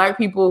the black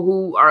people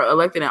who are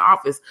elected in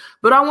office.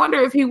 But I wonder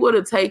if he would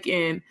have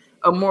taken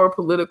a more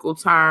political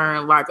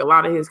turn, like a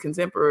lot of his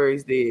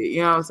contemporaries did.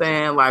 You know what I'm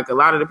saying? Like a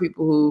lot of the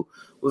people who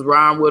was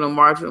riding with him,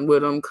 marching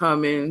with him,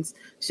 Cummings,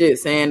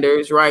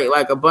 Sanders, right?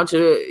 Like a bunch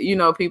of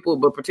people,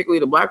 but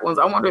particularly the black ones.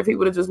 I wonder if he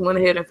would have just went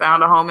ahead and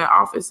found a home in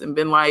office and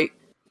been like,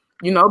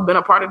 been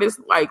a part of this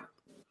like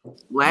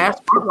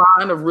last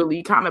line of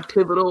really kind of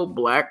pivotal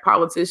black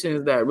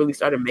politicians that really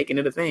started making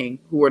it a thing,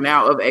 who are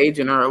now of age,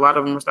 and a lot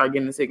of them are starting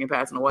getting sick and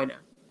passing away now.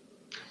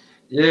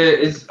 Yeah,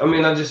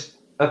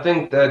 I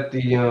think that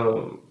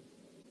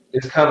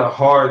it's kind of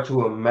hard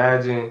to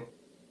imagine.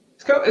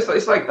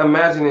 It's like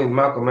imagining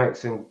Malcolm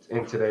X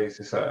in today's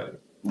society.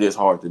 It's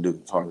hard to do.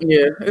 It's hard.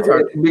 It's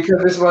hard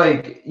because it's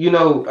like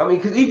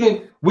because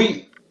even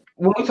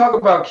when we talk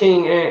about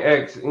King and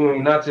X,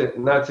 not to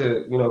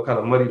kind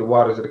of muddy the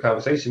waters of the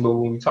conversation, but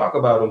when we talk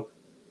about them,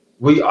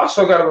 we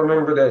also got to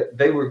remember that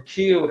they were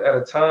killed at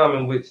a time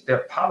in which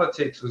their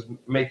politics was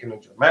making a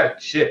dramatic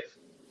shift.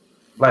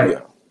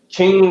 Like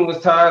King was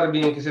tired of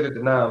being considered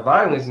the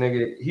non-violence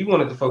nigga. He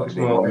wanted to focus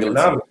more on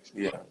economics.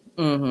 Yeah.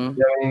 Mm-hmm.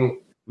 I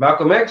mean,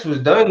 Malcolm X was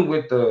done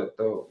with the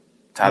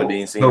tired of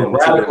being seen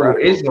radical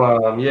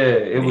Islam. Yeah,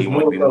 it was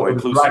more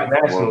inclusive, black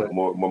nationalism,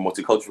 more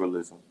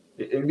multiculturalism.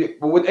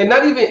 And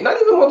not even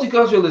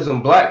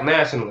multiculturalism, black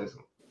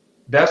nationalism.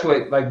 That's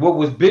what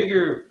was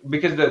bigger,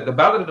 because the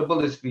Ballad of the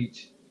Bullet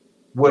speech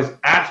was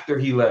after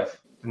he left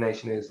the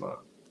Nation of Islam.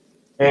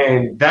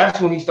 And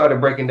that's when he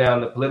started breaking down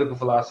the political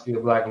philosophy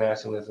of black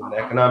nationalism, the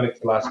economic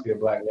philosophy of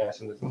black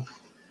nationalism.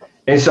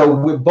 And so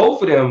with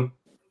both of them,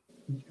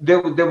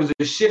 there was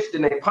a shift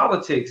in their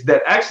politics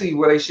that actually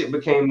where their shit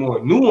became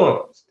more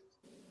nuanced,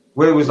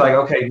 where it was like,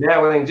 okay,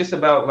 now it ain't just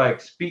about like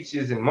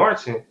speeches and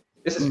marching.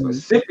 It's a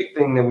specific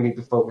thing that we need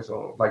to focus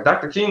on. Like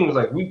Dr. King was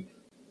like, we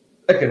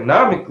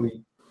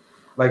economically,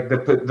 like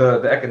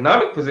the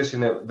economic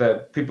position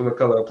that people of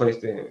color are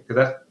placed in,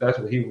 because that's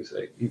what he would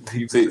say. He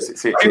would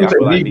say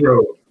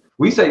Negro.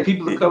 We say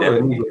people of color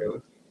are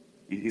Negroes.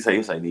 You say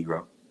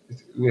Negro.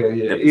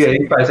 Yeah.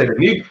 He probably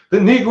say the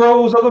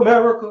Negroes of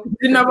America.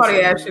 Did nobody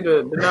ask you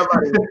to?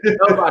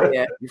 Nobody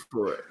asked you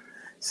for it.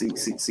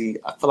 See.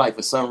 I feel like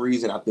for some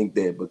reason I think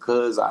that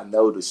because I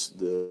know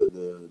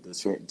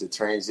the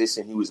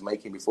transition he was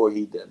making before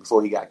he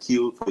got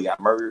killed, before he got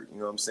murdered. You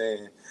know what I'm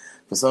saying?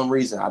 For some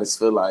reason, I just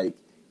feel like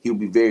he'll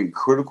be very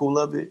critical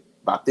of it,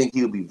 but I think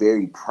he'll be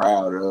very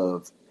proud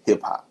of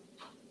hip hop.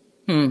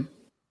 You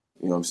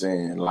know what I'm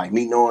saying? Like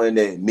me knowing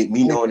that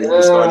he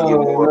was starting to get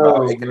more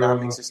about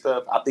economics and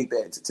stuff. I think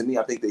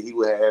that he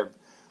would have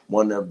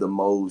one of the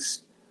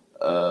most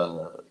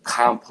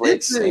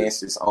complex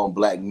answers on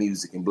black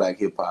music and black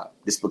hip hop,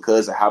 just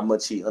because of how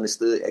much he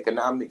understood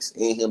economics,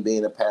 and him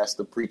being a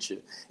pastor preacher,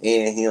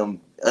 and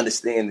him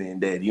understanding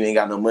that you ain't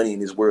got no money in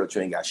this world,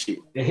 you ain't got shit.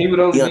 And he would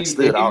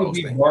understood all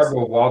those things.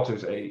 Barbara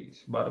Walters'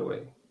 age, by the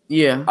way.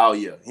 Yeah. Oh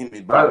yeah, him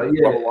and Barbara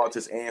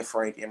Walters and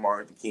Frank and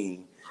Martin Luther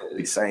King,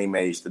 the same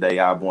age today.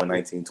 I was born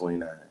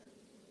 1929.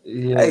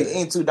 Yeah.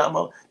 Hey, and too,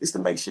 Damo, just to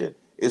make sure,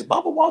 is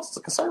Barbara Walters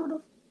a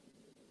conservative?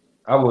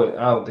 I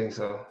don't think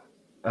so.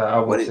 I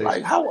would say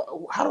like how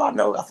do I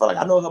know? I feel like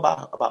I know her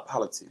about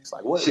politics.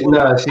 Like what? She's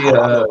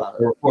a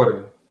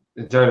reporter,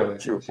 a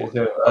journalist.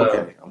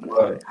 Okay.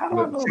 How do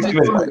I know 60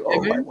 Minutes.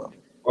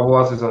 Barbara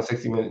Walters on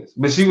 60 Minutes,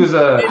 but she was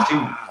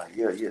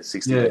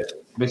 60 Minutes.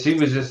 But she's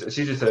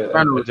just a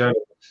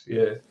journalist.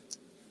 Yeah.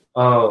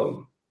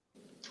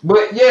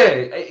 But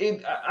yeah,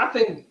 I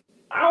think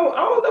I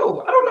don't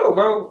know,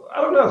 bro. I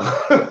don't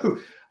know.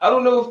 I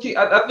don't know if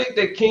I think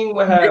that King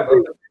would have.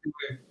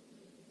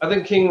 I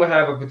think King would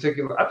have a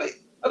particular.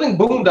 I think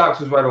Boondocks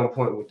was right on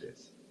point with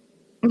this.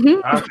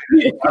 Mm-hmm. I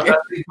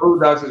think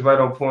Boondocks is right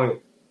on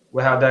point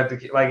with how Dr.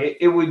 King. Like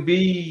it would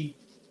be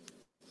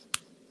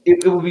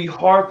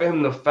hard for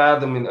him to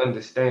fathom and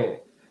understand,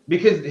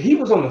 because he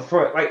was on the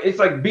front. Like it's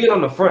like being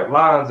on the front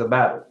lines of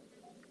battle.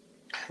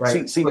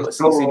 Right. See, but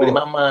in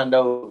my mind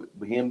though,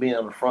 with him being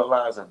on the front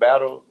lines of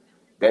battle,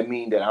 that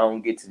means that I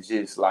don't get to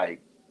just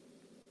like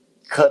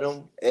cut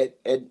him at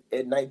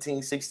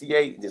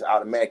 1968 and just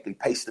automatically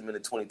paste him into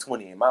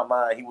 2020. In my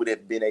mind, he would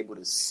have been able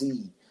to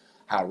see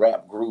how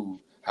rap grew,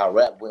 how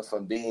rap went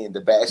from being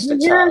the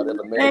bastard child of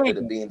America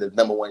to being the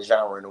number one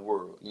genre in the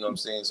world. You know what I'm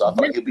saying? So I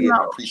feel like he'll be able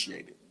to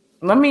appreciate it.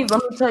 Let me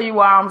tell you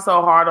why I'm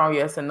so hard on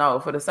yes and no.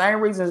 For the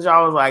same reasons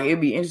y'all was like,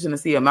 it'd be interesting to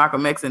see a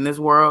Malcolm X in this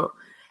world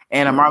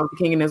and a Martin Luther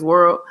King in this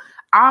world.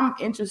 I'm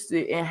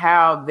interested in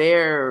how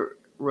their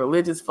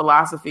religious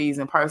philosophies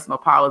and personal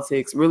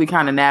politics really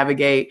kind of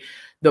navigate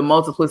the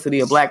multiplicity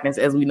of blackness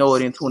as we know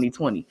it in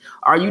 2020.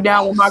 Are you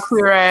down with my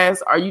queer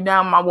ass? Are you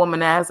down with my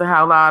woman ass and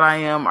how loud I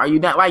am? Are you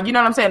down? Like, you know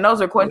what I'm saying? Those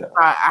are questions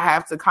I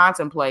have to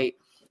contemplate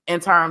in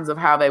terms of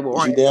how they were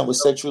Is you down with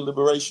sexual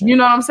liberation? You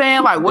know what I'm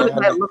saying? Like, what does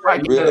that look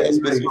like?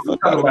 We're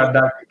talking about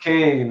Dr.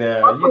 King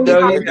now. You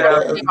know, you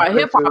got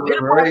hip hop. But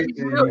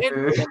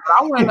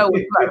I want to know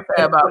what you got to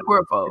say about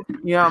queer folk.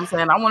 You know what I'm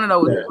saying? I want to know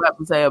what you have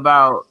to say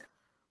about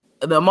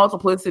the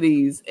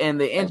multiplicities and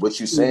the. And what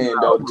you saying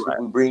though?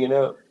 We bringing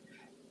up.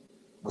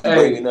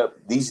 Bringing up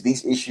these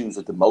issues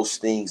are the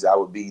most things I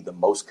would be the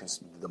most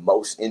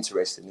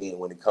interested in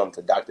when it comes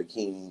to Dr.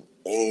 King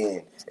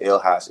and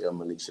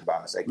Malik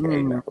Shabazz,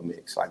 aka Malcolm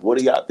X. Like, what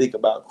do y'all think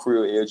about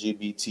queer,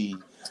 LGBT,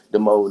 the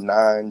more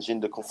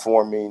non-gender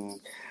conforming,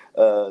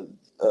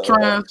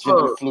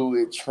 gender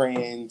fluid,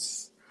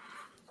 trans?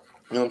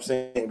 You know what I'm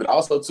saying? But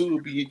also too,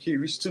 would be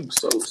curious too.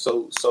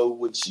 So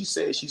when she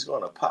says she's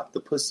gonna pop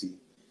the pussy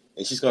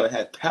and she's gonna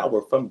have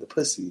power from the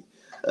pussy,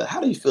 how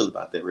do you feel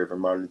about that,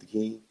 Reverend Martin Luther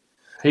King?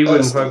 He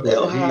wouldn't fuck with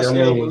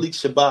Malik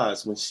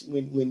Shabazz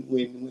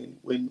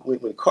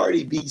when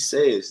Cardi B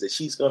says that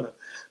she's gonna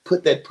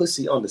put that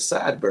pussy on the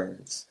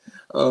sideburns.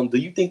 Do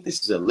you think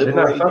this is a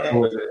liberating act?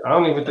 With it. I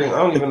don't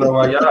even know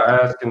why y'all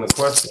asking the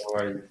question.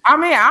 Like, I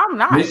mean, I'm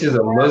not. This is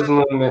a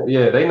Muslim.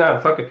 Yeah, they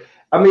not fucking.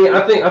 I mean,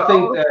 I think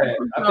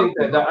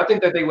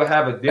that they would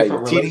have a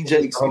different. TD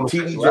Jakes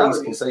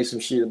can say some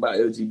shit about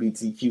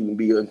LGBTQ and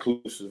be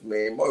inclusive,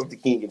 man. Martin Luther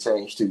King can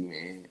change too,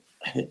 man.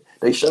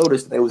 They showed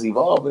us that they was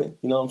evolving,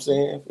 you know what I'm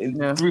saying? In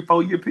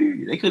 3-4 year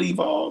period, they could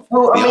evolve.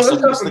 Oh, I mean,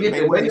 let's not forget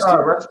that they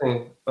are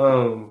arresting.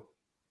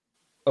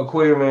 A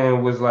queer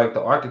man was like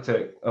the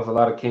architect of a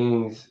lot of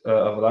King's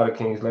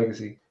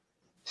legacy.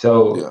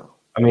 So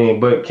I mean,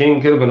 but King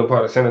could have been a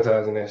part of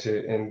sanitizing that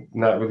shit and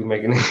not really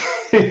making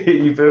it.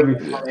 You feel me?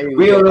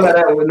 We don't know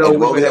that with no. The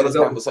more we had this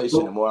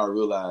conversation, the more I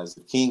realized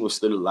if King was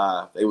still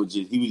alive, he would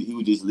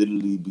just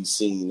literally be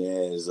seen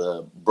as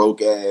a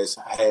broke ass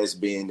has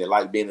been that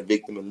like being a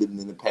victim and living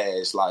in the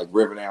past, like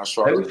Reverend Al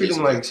Sharpton. They would treat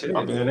him like shit,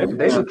 man.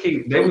 They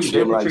would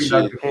treat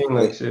Dr. King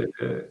like shit.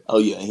 Oh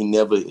yeah, he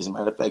never. As a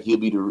matter of fact, he'll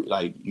be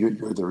you're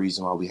the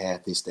reason why we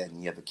have this, that,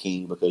 and the other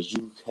King because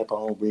you kept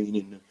on bringing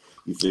in the.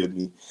 You feel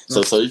me?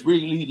 So it's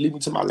really lead me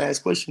to my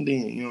last question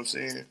then, you know what I'm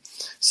saying?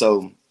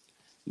 So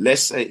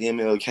let's say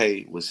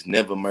MLK was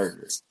never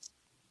murdered.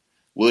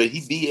 Would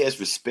he be as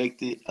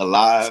respected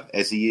alive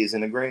as he is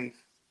in the grave?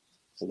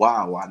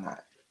 Why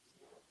not?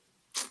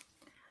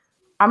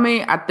 I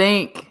mean, I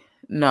think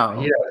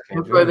no.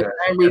 Yeah, for the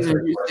same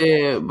reason you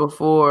said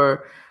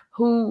before.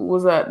 Who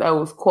was that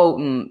was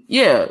quoting?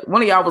 Yeah,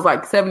 one of y'all was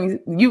like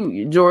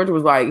 70. George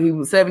was like, he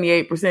was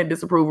 78%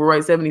 disapproval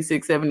rate,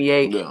 76,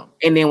 78. Yeah.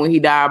 And then when he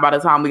died, by the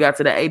time we got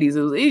to the 80s,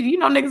 it was,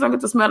 niggas don't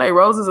get to smell their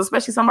roses,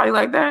 especially somebody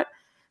like that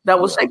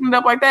was shaking it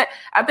up like that.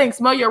 I think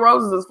smell your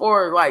roses is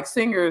for like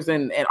singers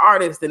and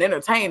artists and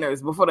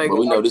entertainers before they go.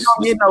 We know this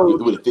would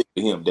have fit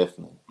for him,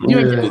 definitely. You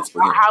ain't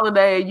getting a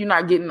holiday. You're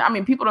not getting, I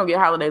mean, people don't get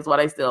holidays while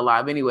they still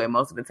alive anyway,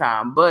 most of the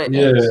time. But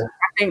I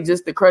think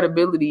just the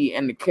credibility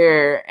and the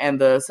care and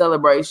the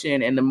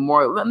celebration and the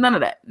more, none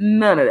of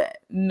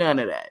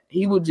that.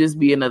 He would just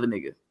be another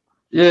nigga.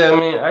 Yeah, I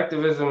mean,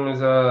 activism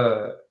is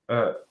a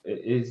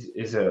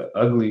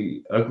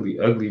ugly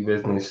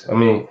business. I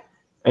mean,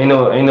 ain't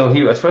no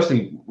hero,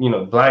 especially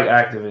black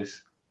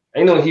activists.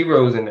 Ain't no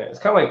heroes in that. It's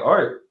kind of like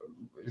art.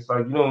 It's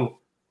like we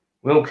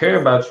don't care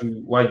about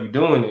you while you're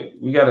doing it.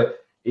 We gotta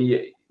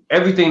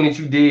everything that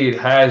you did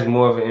has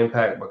more of an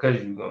impact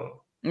because you're gone.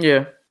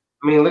 Yeah,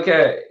 I mean,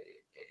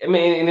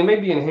 and it may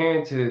be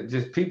inherent to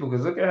just people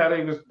because look at how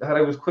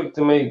they was quick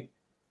to make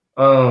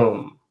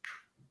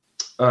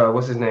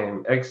what's his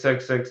name,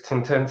 XXX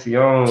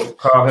Tentacion,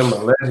 call him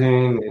a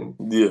legend, and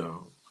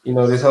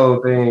this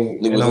whole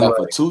thing. It was like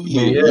for 2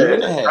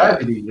 years. That's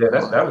tragedy. Yeah,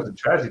 that was a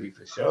tragedy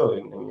for sure.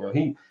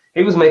 And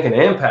he was making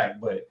an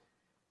impact, but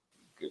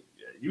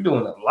you're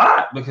doing a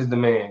lot because the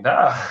man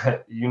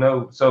died.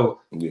 So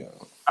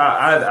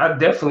I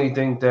definitely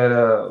think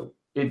that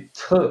it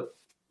took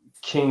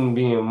King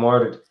being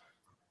martyred.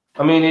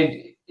 I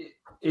mean,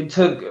 it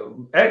took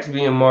X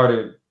being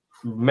martyred.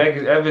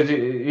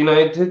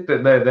 It took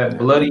that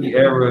bloody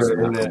era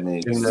in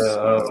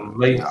the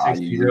late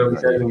 60s, early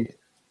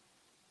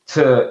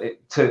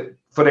 70s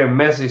for their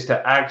message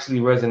to actually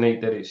resonate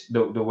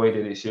the way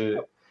that it should.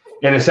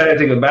 And the sad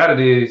thing about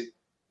it is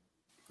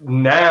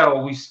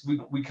now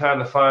we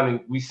kind of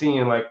we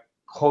seeing like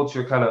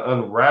culture kind of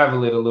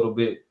unravel it a little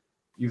bit.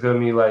 You feel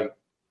me? Like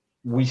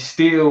we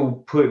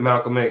still put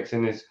Malcolm X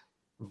in this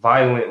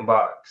violent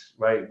box,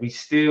 right? We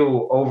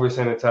still over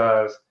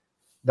sanitize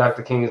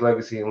Dr. King's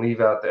legacy and leave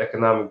out the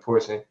economic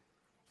portion.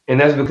 And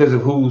that's because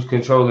of who's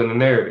controlling the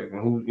narrative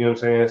and who, you know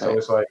what I'm saying? So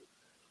it's like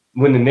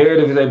when the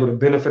narrative is able to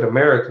benefit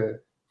America,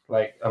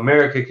 like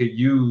America could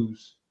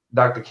use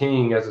Dr.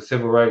 King as a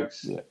civil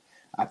rights. Yeah.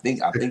 I think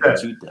that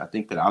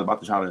I was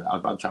about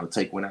to try to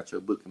take one out your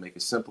book and make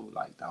it simple.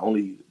 Like the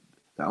only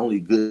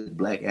good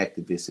black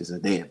activist is a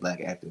dead black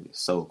activist.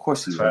 So of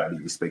course he would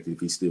be respected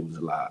if he still was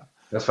alive.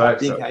 That's right. I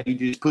think how you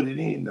just put it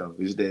in though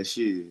is that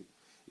shit.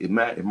 If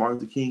Martin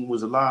Luther King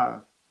was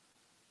alive,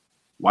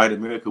 white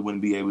America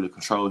wouldn't be able to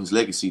control his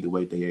legacy the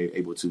way they are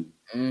able to.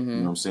 Mm-hmm. You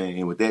know what I'm saying?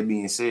 And with that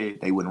being said,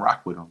 they wouldn't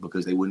rock with him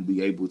because they wouldn't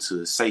be able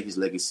to say his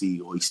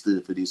legacy, or he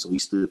stood for this, or he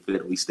stood for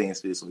that, or he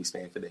stands for this, or he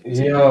stands for that.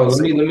 Yo,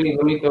 let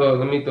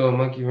me throw a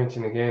monkey wrench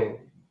in the game.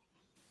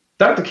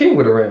 Dr. King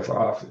would have ran for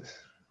office.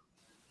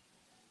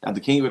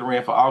 Dr. King would have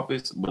ran for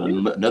office, but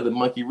another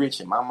monkey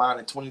wrench in my mind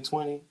in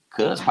 2020,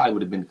 cuz probably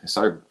would have been a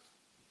conservative.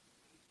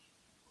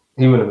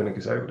 He wouldn't have been a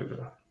conservative,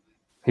 though.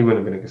 He wouldn't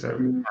have been a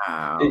conservative.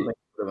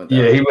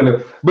 No, he wouldn't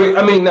have. But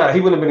I mean,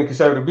 he wouldn't have been a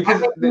conservative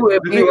because he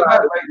would be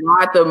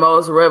not the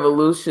most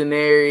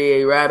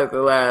revolutionary,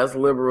 radicalized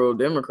liberal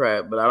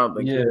Democrat, but I don't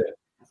think. Yeah,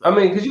 I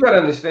mean, because you got to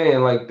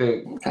understand, like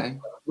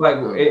like,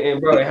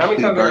 and bro, how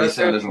many times I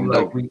said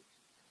like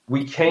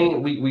we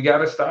can't, we got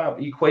to stop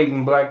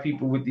equating black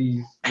people with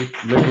these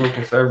liberal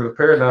conservative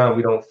paradigm.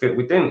 We don't fit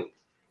within it.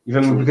 You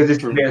feel me? Because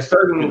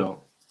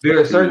there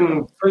are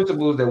certain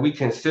principles that we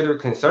consider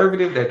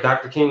conservative that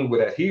Dr. King would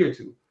adhere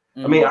to.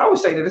 I mean, I would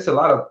say that it's a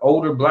lot of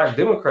older black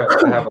Democrats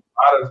that have a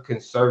lot of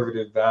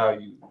conservative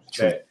values.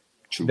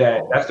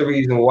 That's the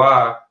reason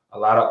why a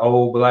lot of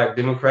old black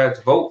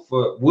Democrats will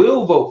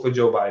vote for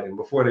Joe Biden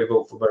before they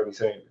vote for Bernie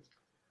Sanders.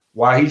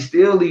 Why he's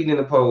still leading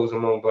the polls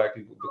among black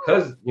people,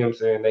 because you know what I'm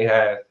saying, they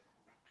have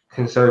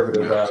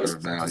conservative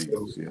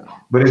values. Yeah.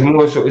 But it's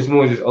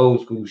more just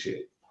old school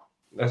shit.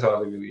 That's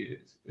all it really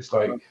is. It's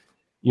like,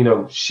 you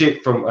know,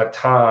 shit from a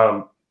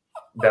time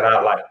that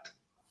I liked.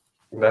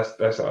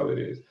 That's all it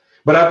is.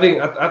 But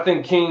I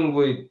think King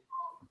would,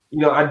 you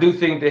know, I do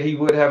think that he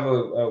would have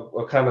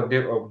a kind of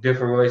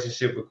different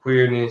relationship with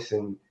queerness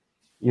and,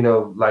 you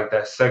know, like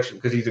that sexual,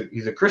 because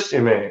he's a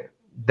Christian man.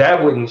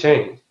 That wouldn't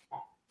change.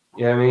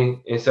 You know what I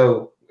mean? And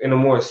so in a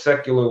more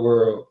secular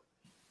world,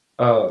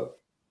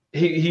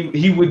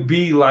 he would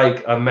be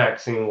like a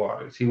Maxine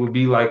Waters. He would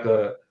be like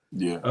a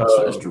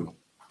that's true.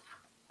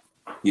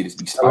 He'd just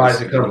be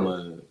spicy. He would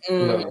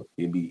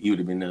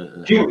have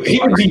been he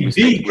would be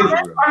deep.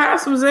 I have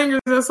some zingers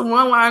and some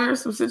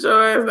one-liners, some sit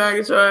your ass down,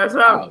 get your ass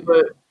out.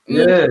 But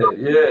yeah.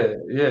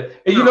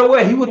 And you know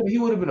what? He would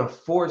have been a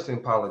force in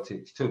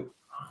politics too.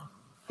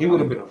 He would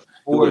have been a force.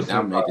 He would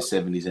dominate the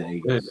 70s and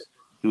 80s.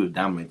 He would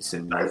dominate the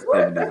 70s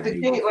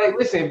and 80s. Like,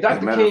 listen, if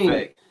Dr.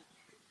 King,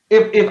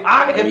 if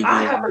I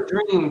have a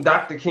dream,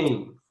 Dr.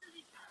 King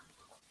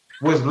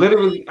was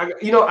literally,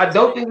 you know, I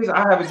don't think this I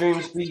Have a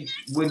Dream speech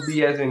would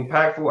be as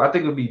impactful. I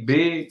think it would be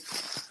big,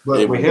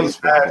 but with him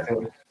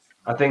passing,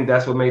 I think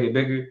that's what made it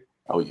bigger.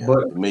 Oh, yeah.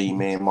 But the Million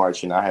Man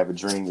March and I Have a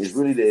Dream is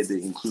really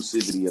the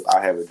inclusivity of I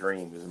Have a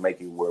Dream is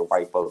making it where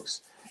white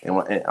folks, and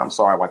I'm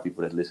sorry, white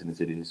people that's listening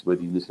to this,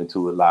 whether you listen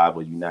to it live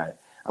or you're not,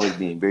 I'm just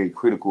being very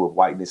critical of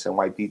whiteness and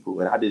white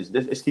people. And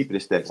let's keep it a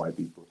step, white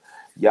people.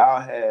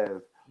 Y'all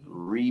have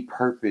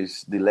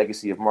repurposed the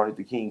legacy of Martin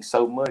Luther King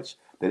so much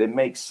that it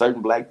makes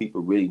certain black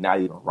people really not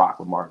even rock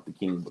with Martin Luther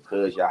King,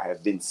 because y'all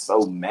have been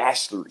so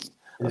mastery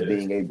of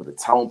being able to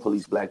tone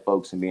police black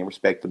folks and being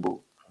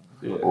respectable,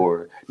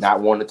 or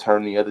not want to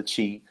turn the other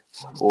cheek,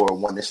 or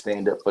want to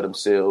stand up for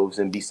themselves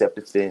and be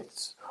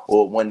self-defense,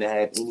 or want to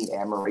have any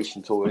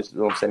admiration towards, you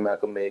know what I'm saying,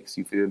 Malcolm X.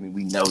 You feel me?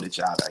 We know that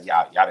y'all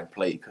didn't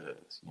play, cuz,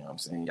 you know what I'm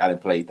saying? Y'all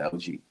didn't play the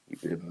OG. You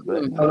feel me?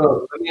 But,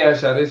 let me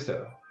ask y'all this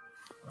though.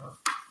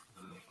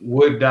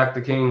 Would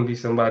Dr. King be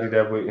somebody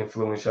that would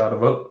influence y'all to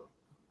vote?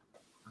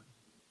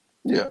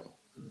 Yeah.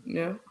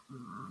 Yeah.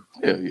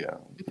 Yeah. I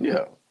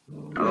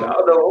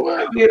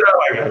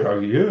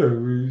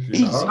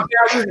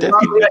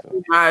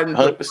in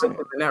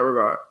that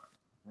regard.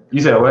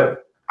 You said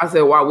what? I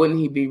said, why wouldn't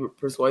he be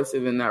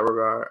persuasive in that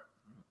regard?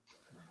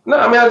 No,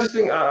 I mean, I just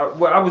think.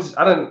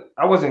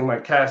 I wasn't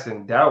like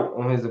casting doubt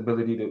on his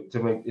ability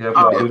to make help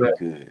y'all do that.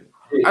 Good.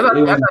 I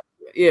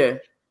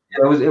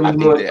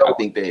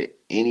think that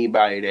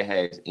anybody that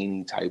has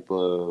any type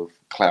of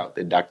clout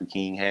that Dr.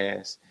 King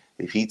has,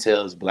 if he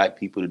tells black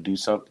people to do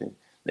something,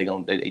 they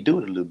do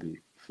it a little bit.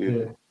 Feel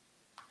me?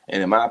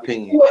 And in my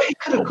opinion,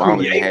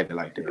 Obama didn't have it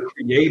like that.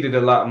 Created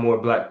a lot more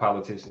black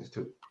politicians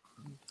too.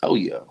 Oh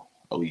yeah.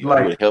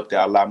 Like, it helped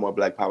out a lot more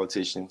black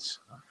politicians.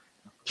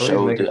 I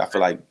feel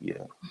like,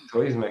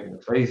 So he's making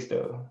a face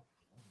though.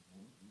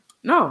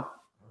 No.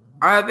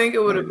 I think it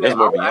would have been.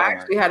 I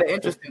actually had an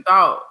interesting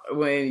thought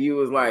when you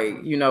was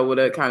like, you know, would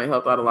have kind of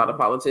helped out a lot of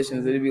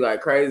politicians. It'd be like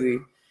crazy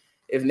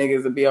if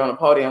niggas would be on a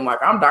podium like,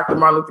 I'm Dr.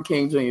 Martin Luther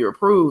King Jr.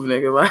 approved,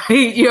 nigga. Like,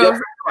 you know what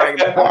I'm saying?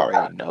 Like, I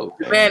already know.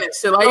 Man, and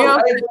shit. Like, you know what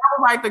I'm saying? That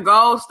was like the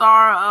gold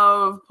star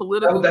of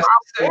political. That's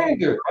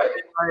standard,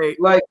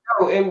 right?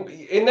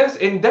 And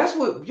that's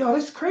what,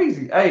 that's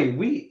crazy. Hey,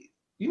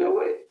 you know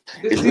what?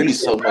 It's really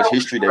so much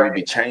history that would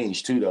be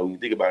changed too, though. You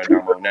think about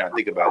it now.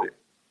 Think about it.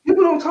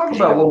 People don't talk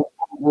about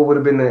what would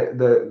have been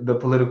the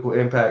political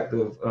impact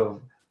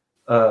of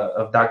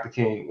Dr.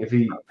 King if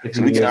he.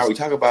 So we can already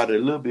talk about it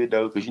a little bit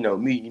though, because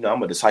me,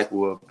 I'm a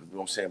disciple of, you know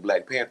what I'm saying,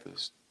 Black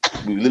Panthers.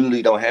 We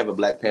literally don't have a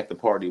Black Panther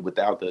Party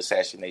without the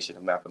assassination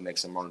of Malcolm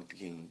X and Martin Luther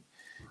King.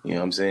 You know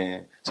what I'm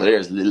saying? So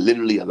there's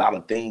literally a lot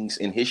of things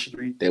in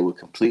history that would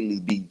completely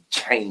be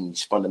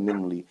changed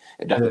fundamentally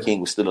if Dr.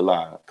 King was still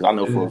alive. Because I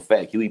know for a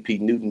fact, Huey P.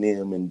 Newton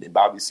them and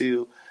Bobby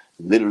Seale,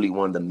 literally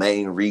one of the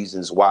main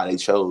reasons why they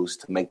chose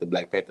to make the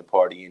Black Panther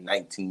Party in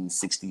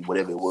 1960,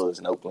 whatever it was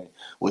in Oakland,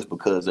 was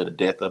because of the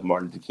death of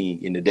Martin Luther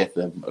King and the death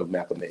of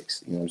Malcolm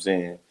X. You know what I'm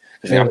saying?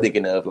 Because I'm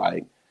thinking of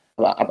like,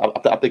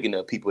 I'm thinking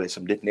of people in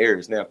some different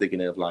areas now. I'm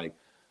thinking of like,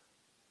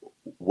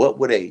 what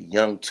would a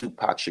young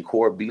Tupac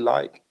Shakur be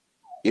like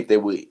if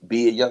there would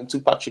be a young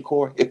Tupac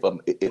Shakur if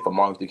a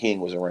Martin Luther King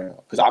was around?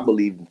 Because I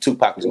believe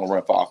Tupac was going to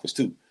run for office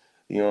too.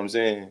 You know what I'm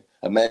saying?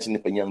 Imagine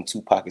if a young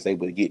Tupac is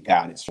able to get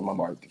guidance from a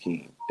Martin Luther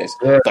King that's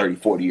 30,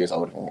 40 years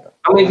older than him.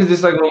 I mean, because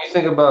it's like when you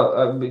think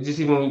about, when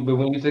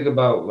you think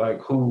about like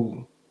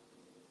who,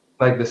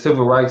 like the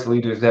civil rights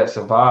leaders that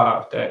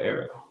survived that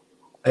era,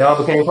 they all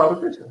became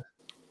politicians.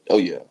 Oh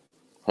yeah,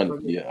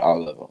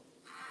 all of them.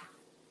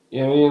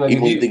 You know what I mean? Like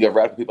even when you think of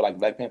radical people like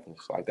Black Panthers,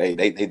 like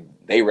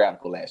they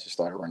radical ass just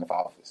started running for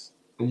office.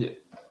 Yeah,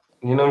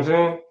 you know what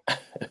I'm saying?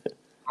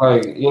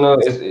 Like, you know,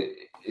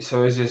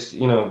 so it's just,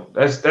 you know,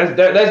 that's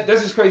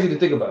just crazy to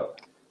think about.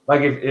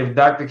 Like if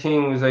Dr.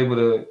 King was able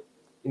to,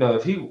 you know,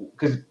 if he,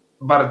 because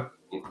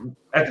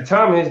at the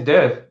time of his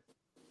death,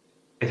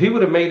 if he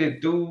would have made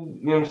it through,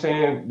 you know what I'm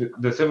saying,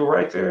 the civil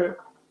rights era,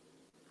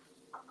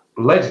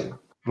 legend.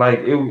 Like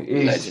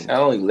it's legend. Not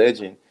only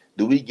legend.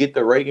 Do we get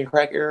the Reagan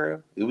crack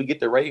era? Do we get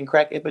the Reagan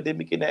crack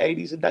epidemic in the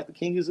 80s and Dr.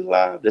 King is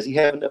alive? Does he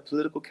have enough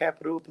political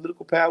capital,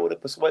 political power to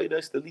persuade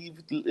us to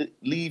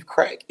leave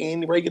crack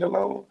and Reagan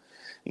alone?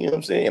 You know what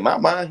I'm saying? In my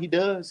mind, he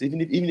does. Even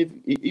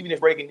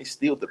if Reagan is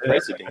still the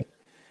president,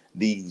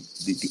 the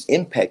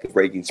impact of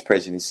Reagan's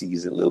presidency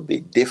is a little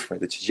bit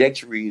different. The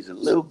trajectory is a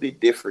little bit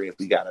different if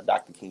we got a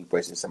Dr. King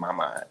presidency, in my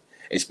mind,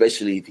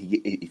 especially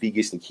if he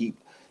gets to keep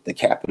the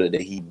capital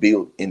that he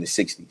built in the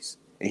 60s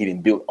and he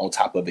didn't build on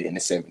top of it in the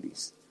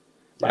 70s.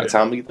 By the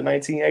time we get to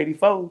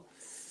 1984,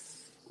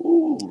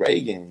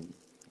 Reagan,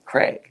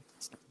 crack,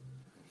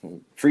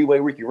 Freeway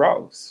Ricky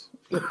Ross,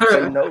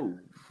 say no.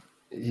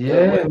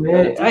 Yeah,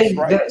 man.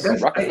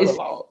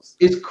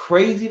 It's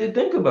crazy to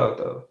think about,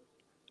 though.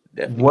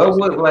 Definitely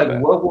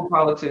what would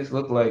politics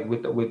look like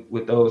with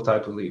those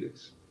types of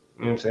leaders?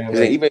 You know what I'm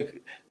saying?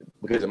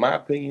 Because in my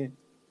opinion,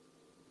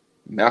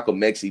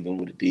 Malcolm X even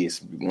would have did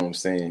some, you know what I'm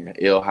saying?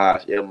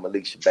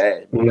 Malik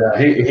Shabazz.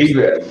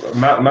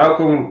 Yeah,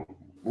 Malcolm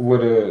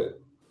would have.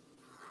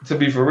 To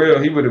be for real,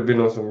 he would have been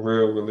on some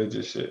real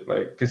religious shit,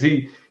 like, because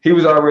he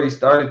was already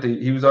starting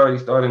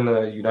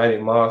the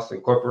United Mosques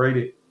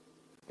Incorporated.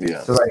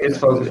 Yeah. So like his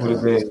focus would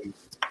have been,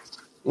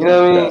 you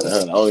know what I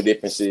mean? The only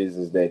difference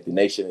is that the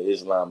Nation of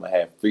Islam will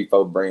have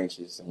 3-4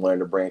 branches, and one of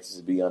the branches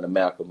would be under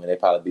Malcolm, and they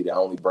probably be the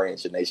only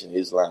branch of Nation of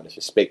Islam that's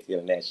respected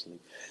internationally.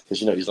 Because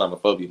you know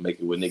Islamophobia make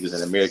it where niggas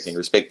in America ain't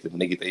respected when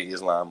they get their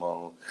Islam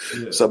on.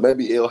 Yeah. So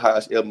maybe El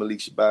Malik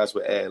Shabazz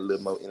would add a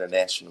little more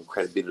international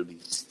credibility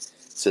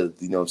to,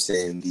 you know what I'm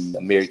saying, the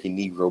American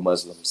Negro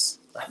Muslims.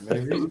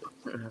 Maybe.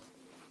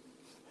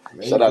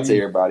 Shout out to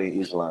everybody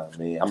in Islam,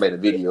 man. I made a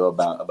video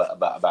about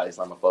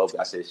Islamophobia.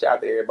 I said, shout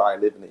out to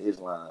everybody living in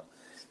Islam.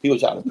 People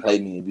try to play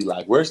me and be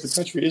like, where's the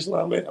country of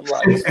Islam, man? I'm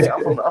like, man,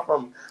 I'm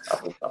from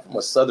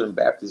a Southern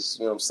Baptist,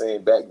 you know what I'm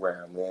saying,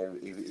 background, man.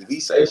 If he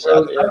says shout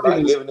out to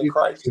everybody living in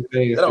Christ,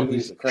 that don't mean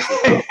it's a country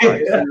of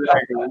Christ.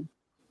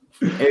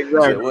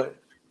 Exactly. What?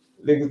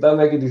 Niggas, stop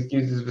making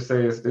excuses for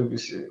saying stupid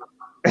shit.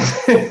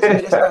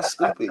 It's not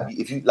stupid.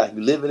 If you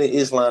living in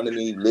Islam, and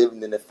you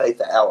living in the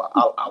faith of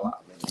Allah,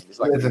 man. It's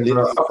like if you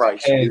living in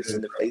Christ, you living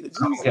in the faith of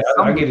Jesus.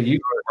 I get it. You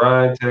from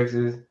Bryan,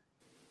 Texas.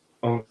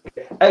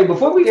 Hey,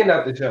 before we end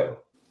out the show,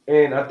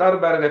 and I thought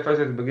about it at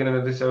first at the beginning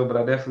of the show, but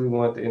I definitely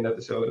wanted to end up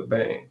the show with a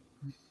bang.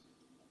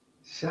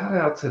 Shout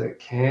out to the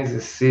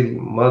Kansas City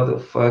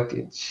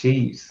motherfucking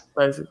Chiefs.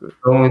 Basically.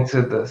 Going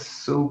to the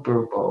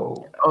Super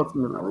Bowl.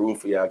 Ultimately. I'm rooting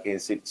for y'all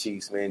Kansas City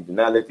Chiefs, man. Do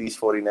not let these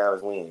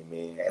 49ers win,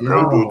 man. They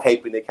did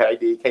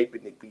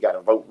Kaepernick. We gotta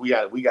vote. We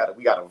gotta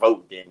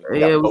vote, damn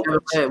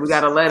it. We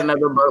gotta let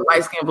another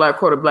light-skinned black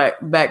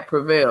quarterback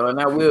prevail, and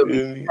that will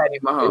be Patty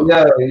Mahomes.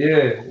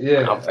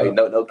 Yeah.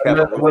 No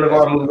cap. One of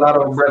our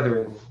mulatto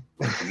brethren.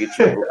 Get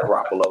you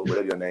Garoppolo,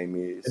 whatever your name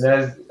is.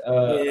 And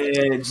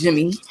that's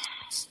Jimmy.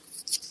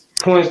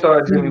 Point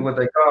star Jimmy, what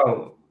they call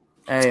him.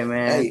 Hey,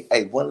 man.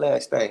 Hey, one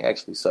last thing,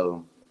 actually.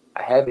 So,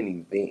 I have an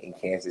event in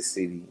Kansas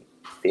City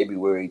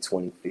February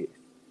 25th.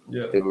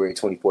 Yeah. February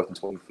 24th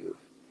and 25th.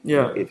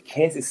 Yeah. If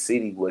Kansas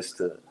City was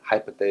to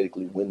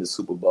hypothetically win the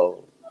Super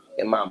Bowl,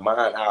 in my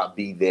mind, I'll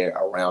be there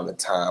around the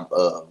time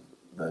of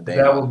the damn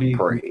That would be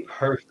parade. The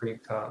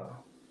perfect time.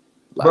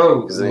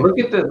 Bro, look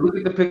at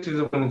the pictures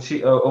of when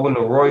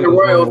the Royals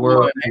won the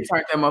world. They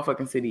turned that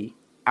motherfucking city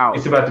out.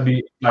 It's about to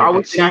be like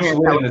the Chiefs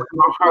winning the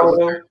Super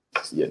Bowl.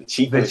 Yeah, the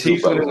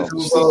Chiefs winning the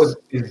Super Bowl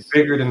is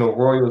bigger than the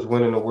Royals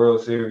winning the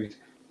World Series.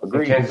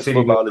 Agreed. Kansas City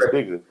football is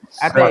bigger.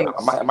 I think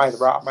I might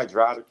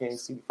drive to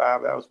Kansas City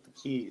 5 hours with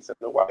the kids and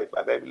the wife.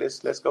 Like, baby,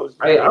 let's go.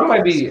 Hey, I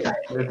might be.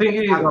 The thing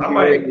is,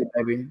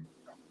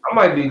 I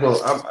might be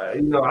going.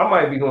 I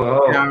might be going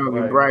home. I'm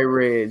gonna be bright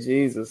red.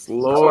 Jesus I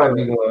Lord. might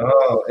be going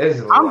home.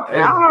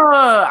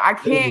 I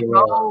can't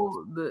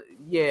go.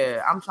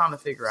 I'm trying to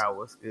figure out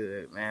what's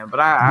good, man. But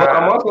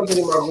I'm also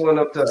thinking about going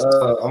up to.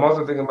 I'm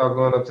also thinking about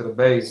going up to the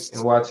Bay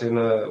and watching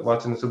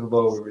the Super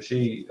Bowl with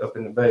Rashid up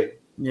in the Bay.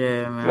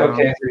 Yeah, man.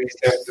 Okay.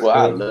 Well,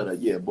 I love it.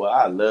 Yeah, boy,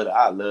 I love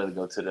to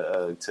go to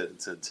the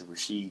to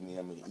Rashid and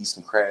them and eat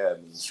some crab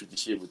and shoot the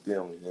shit with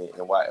them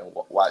and watch. You know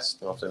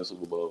what I'm saying,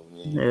 Super Bowl.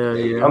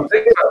 Yeah.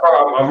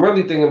 I'm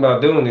really thinking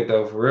about doing it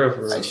though, for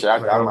real. Hey,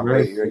 shout out to all my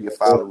Bay Area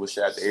followers.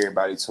 Shout out to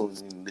everybody tuning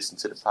in and listening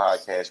to the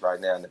podcast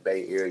right now in the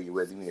Bay Area,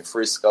 whether you're in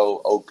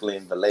Frisco,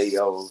 Oakland, Vallejo, you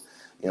know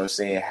what I'm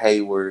saying,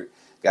 Hayward.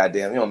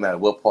 Goddamn, it don't matter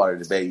what part of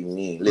the Bay you're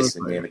in.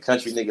 Listen, man, a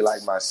country nigga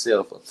like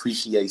myself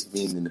appreciates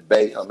being in the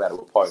Bay. It don't matter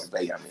what part of the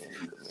Bay I'm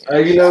in.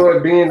 Hey, you know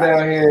what? Being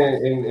down here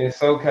in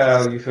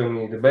SoCal, you feel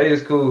me? The Bay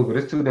is cool, but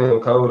it's too damn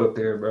cold up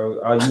there,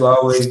 bro. You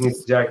always need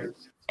a jacket.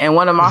 And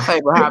one of my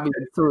favorite hobbies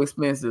is too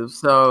expensive,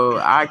 so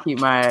I keep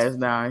my ass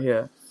down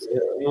here. Yeah,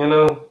 you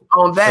know.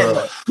 On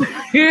that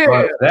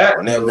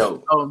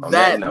note. On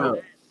that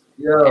note.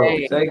 Yo,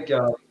 hey. Thank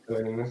y'all.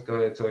 Let's go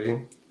ahead,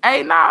 Toy.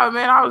 Hey, man,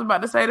 I was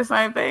about to say the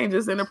same thing,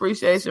 just in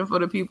appreciation for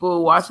the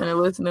people watching and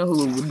listening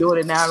who doing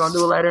it now, gonna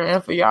do it later,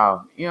 and for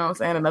y'all, you know what I'm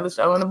saying, another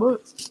show in the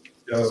books.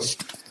 Yo, it's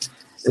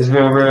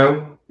been real, you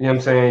know what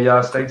I'm saying,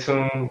 y'all stay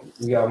tuned,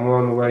 we got more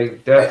on the way,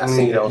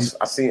 definitely.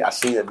 I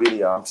seen a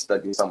video, I'm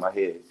stuck in my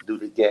head, do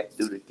the gap.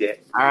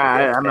 All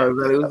right, I know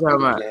exactly what you're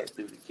talking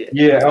about.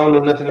 Yeah, I don't know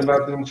nothing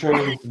about them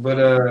trends, but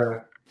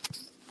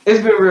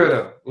it's been real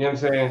though, you know what I'm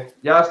saying,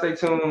 y'all stay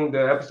tuned,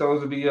 the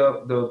episodes will be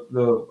up,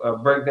 the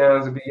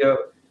breakdowns will be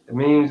up, the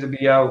memes will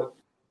be out.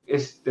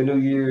 It's the new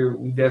year.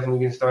 We definitely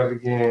get started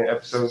again.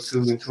 Episode 2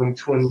 in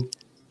 2020.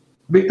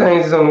 Big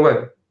things is on the way. You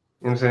know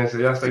what I'm saying? So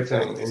y'all stay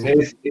tuned.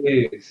 And this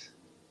is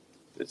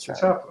the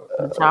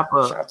Chopper.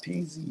 Chopper. Chop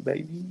easy,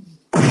 baby.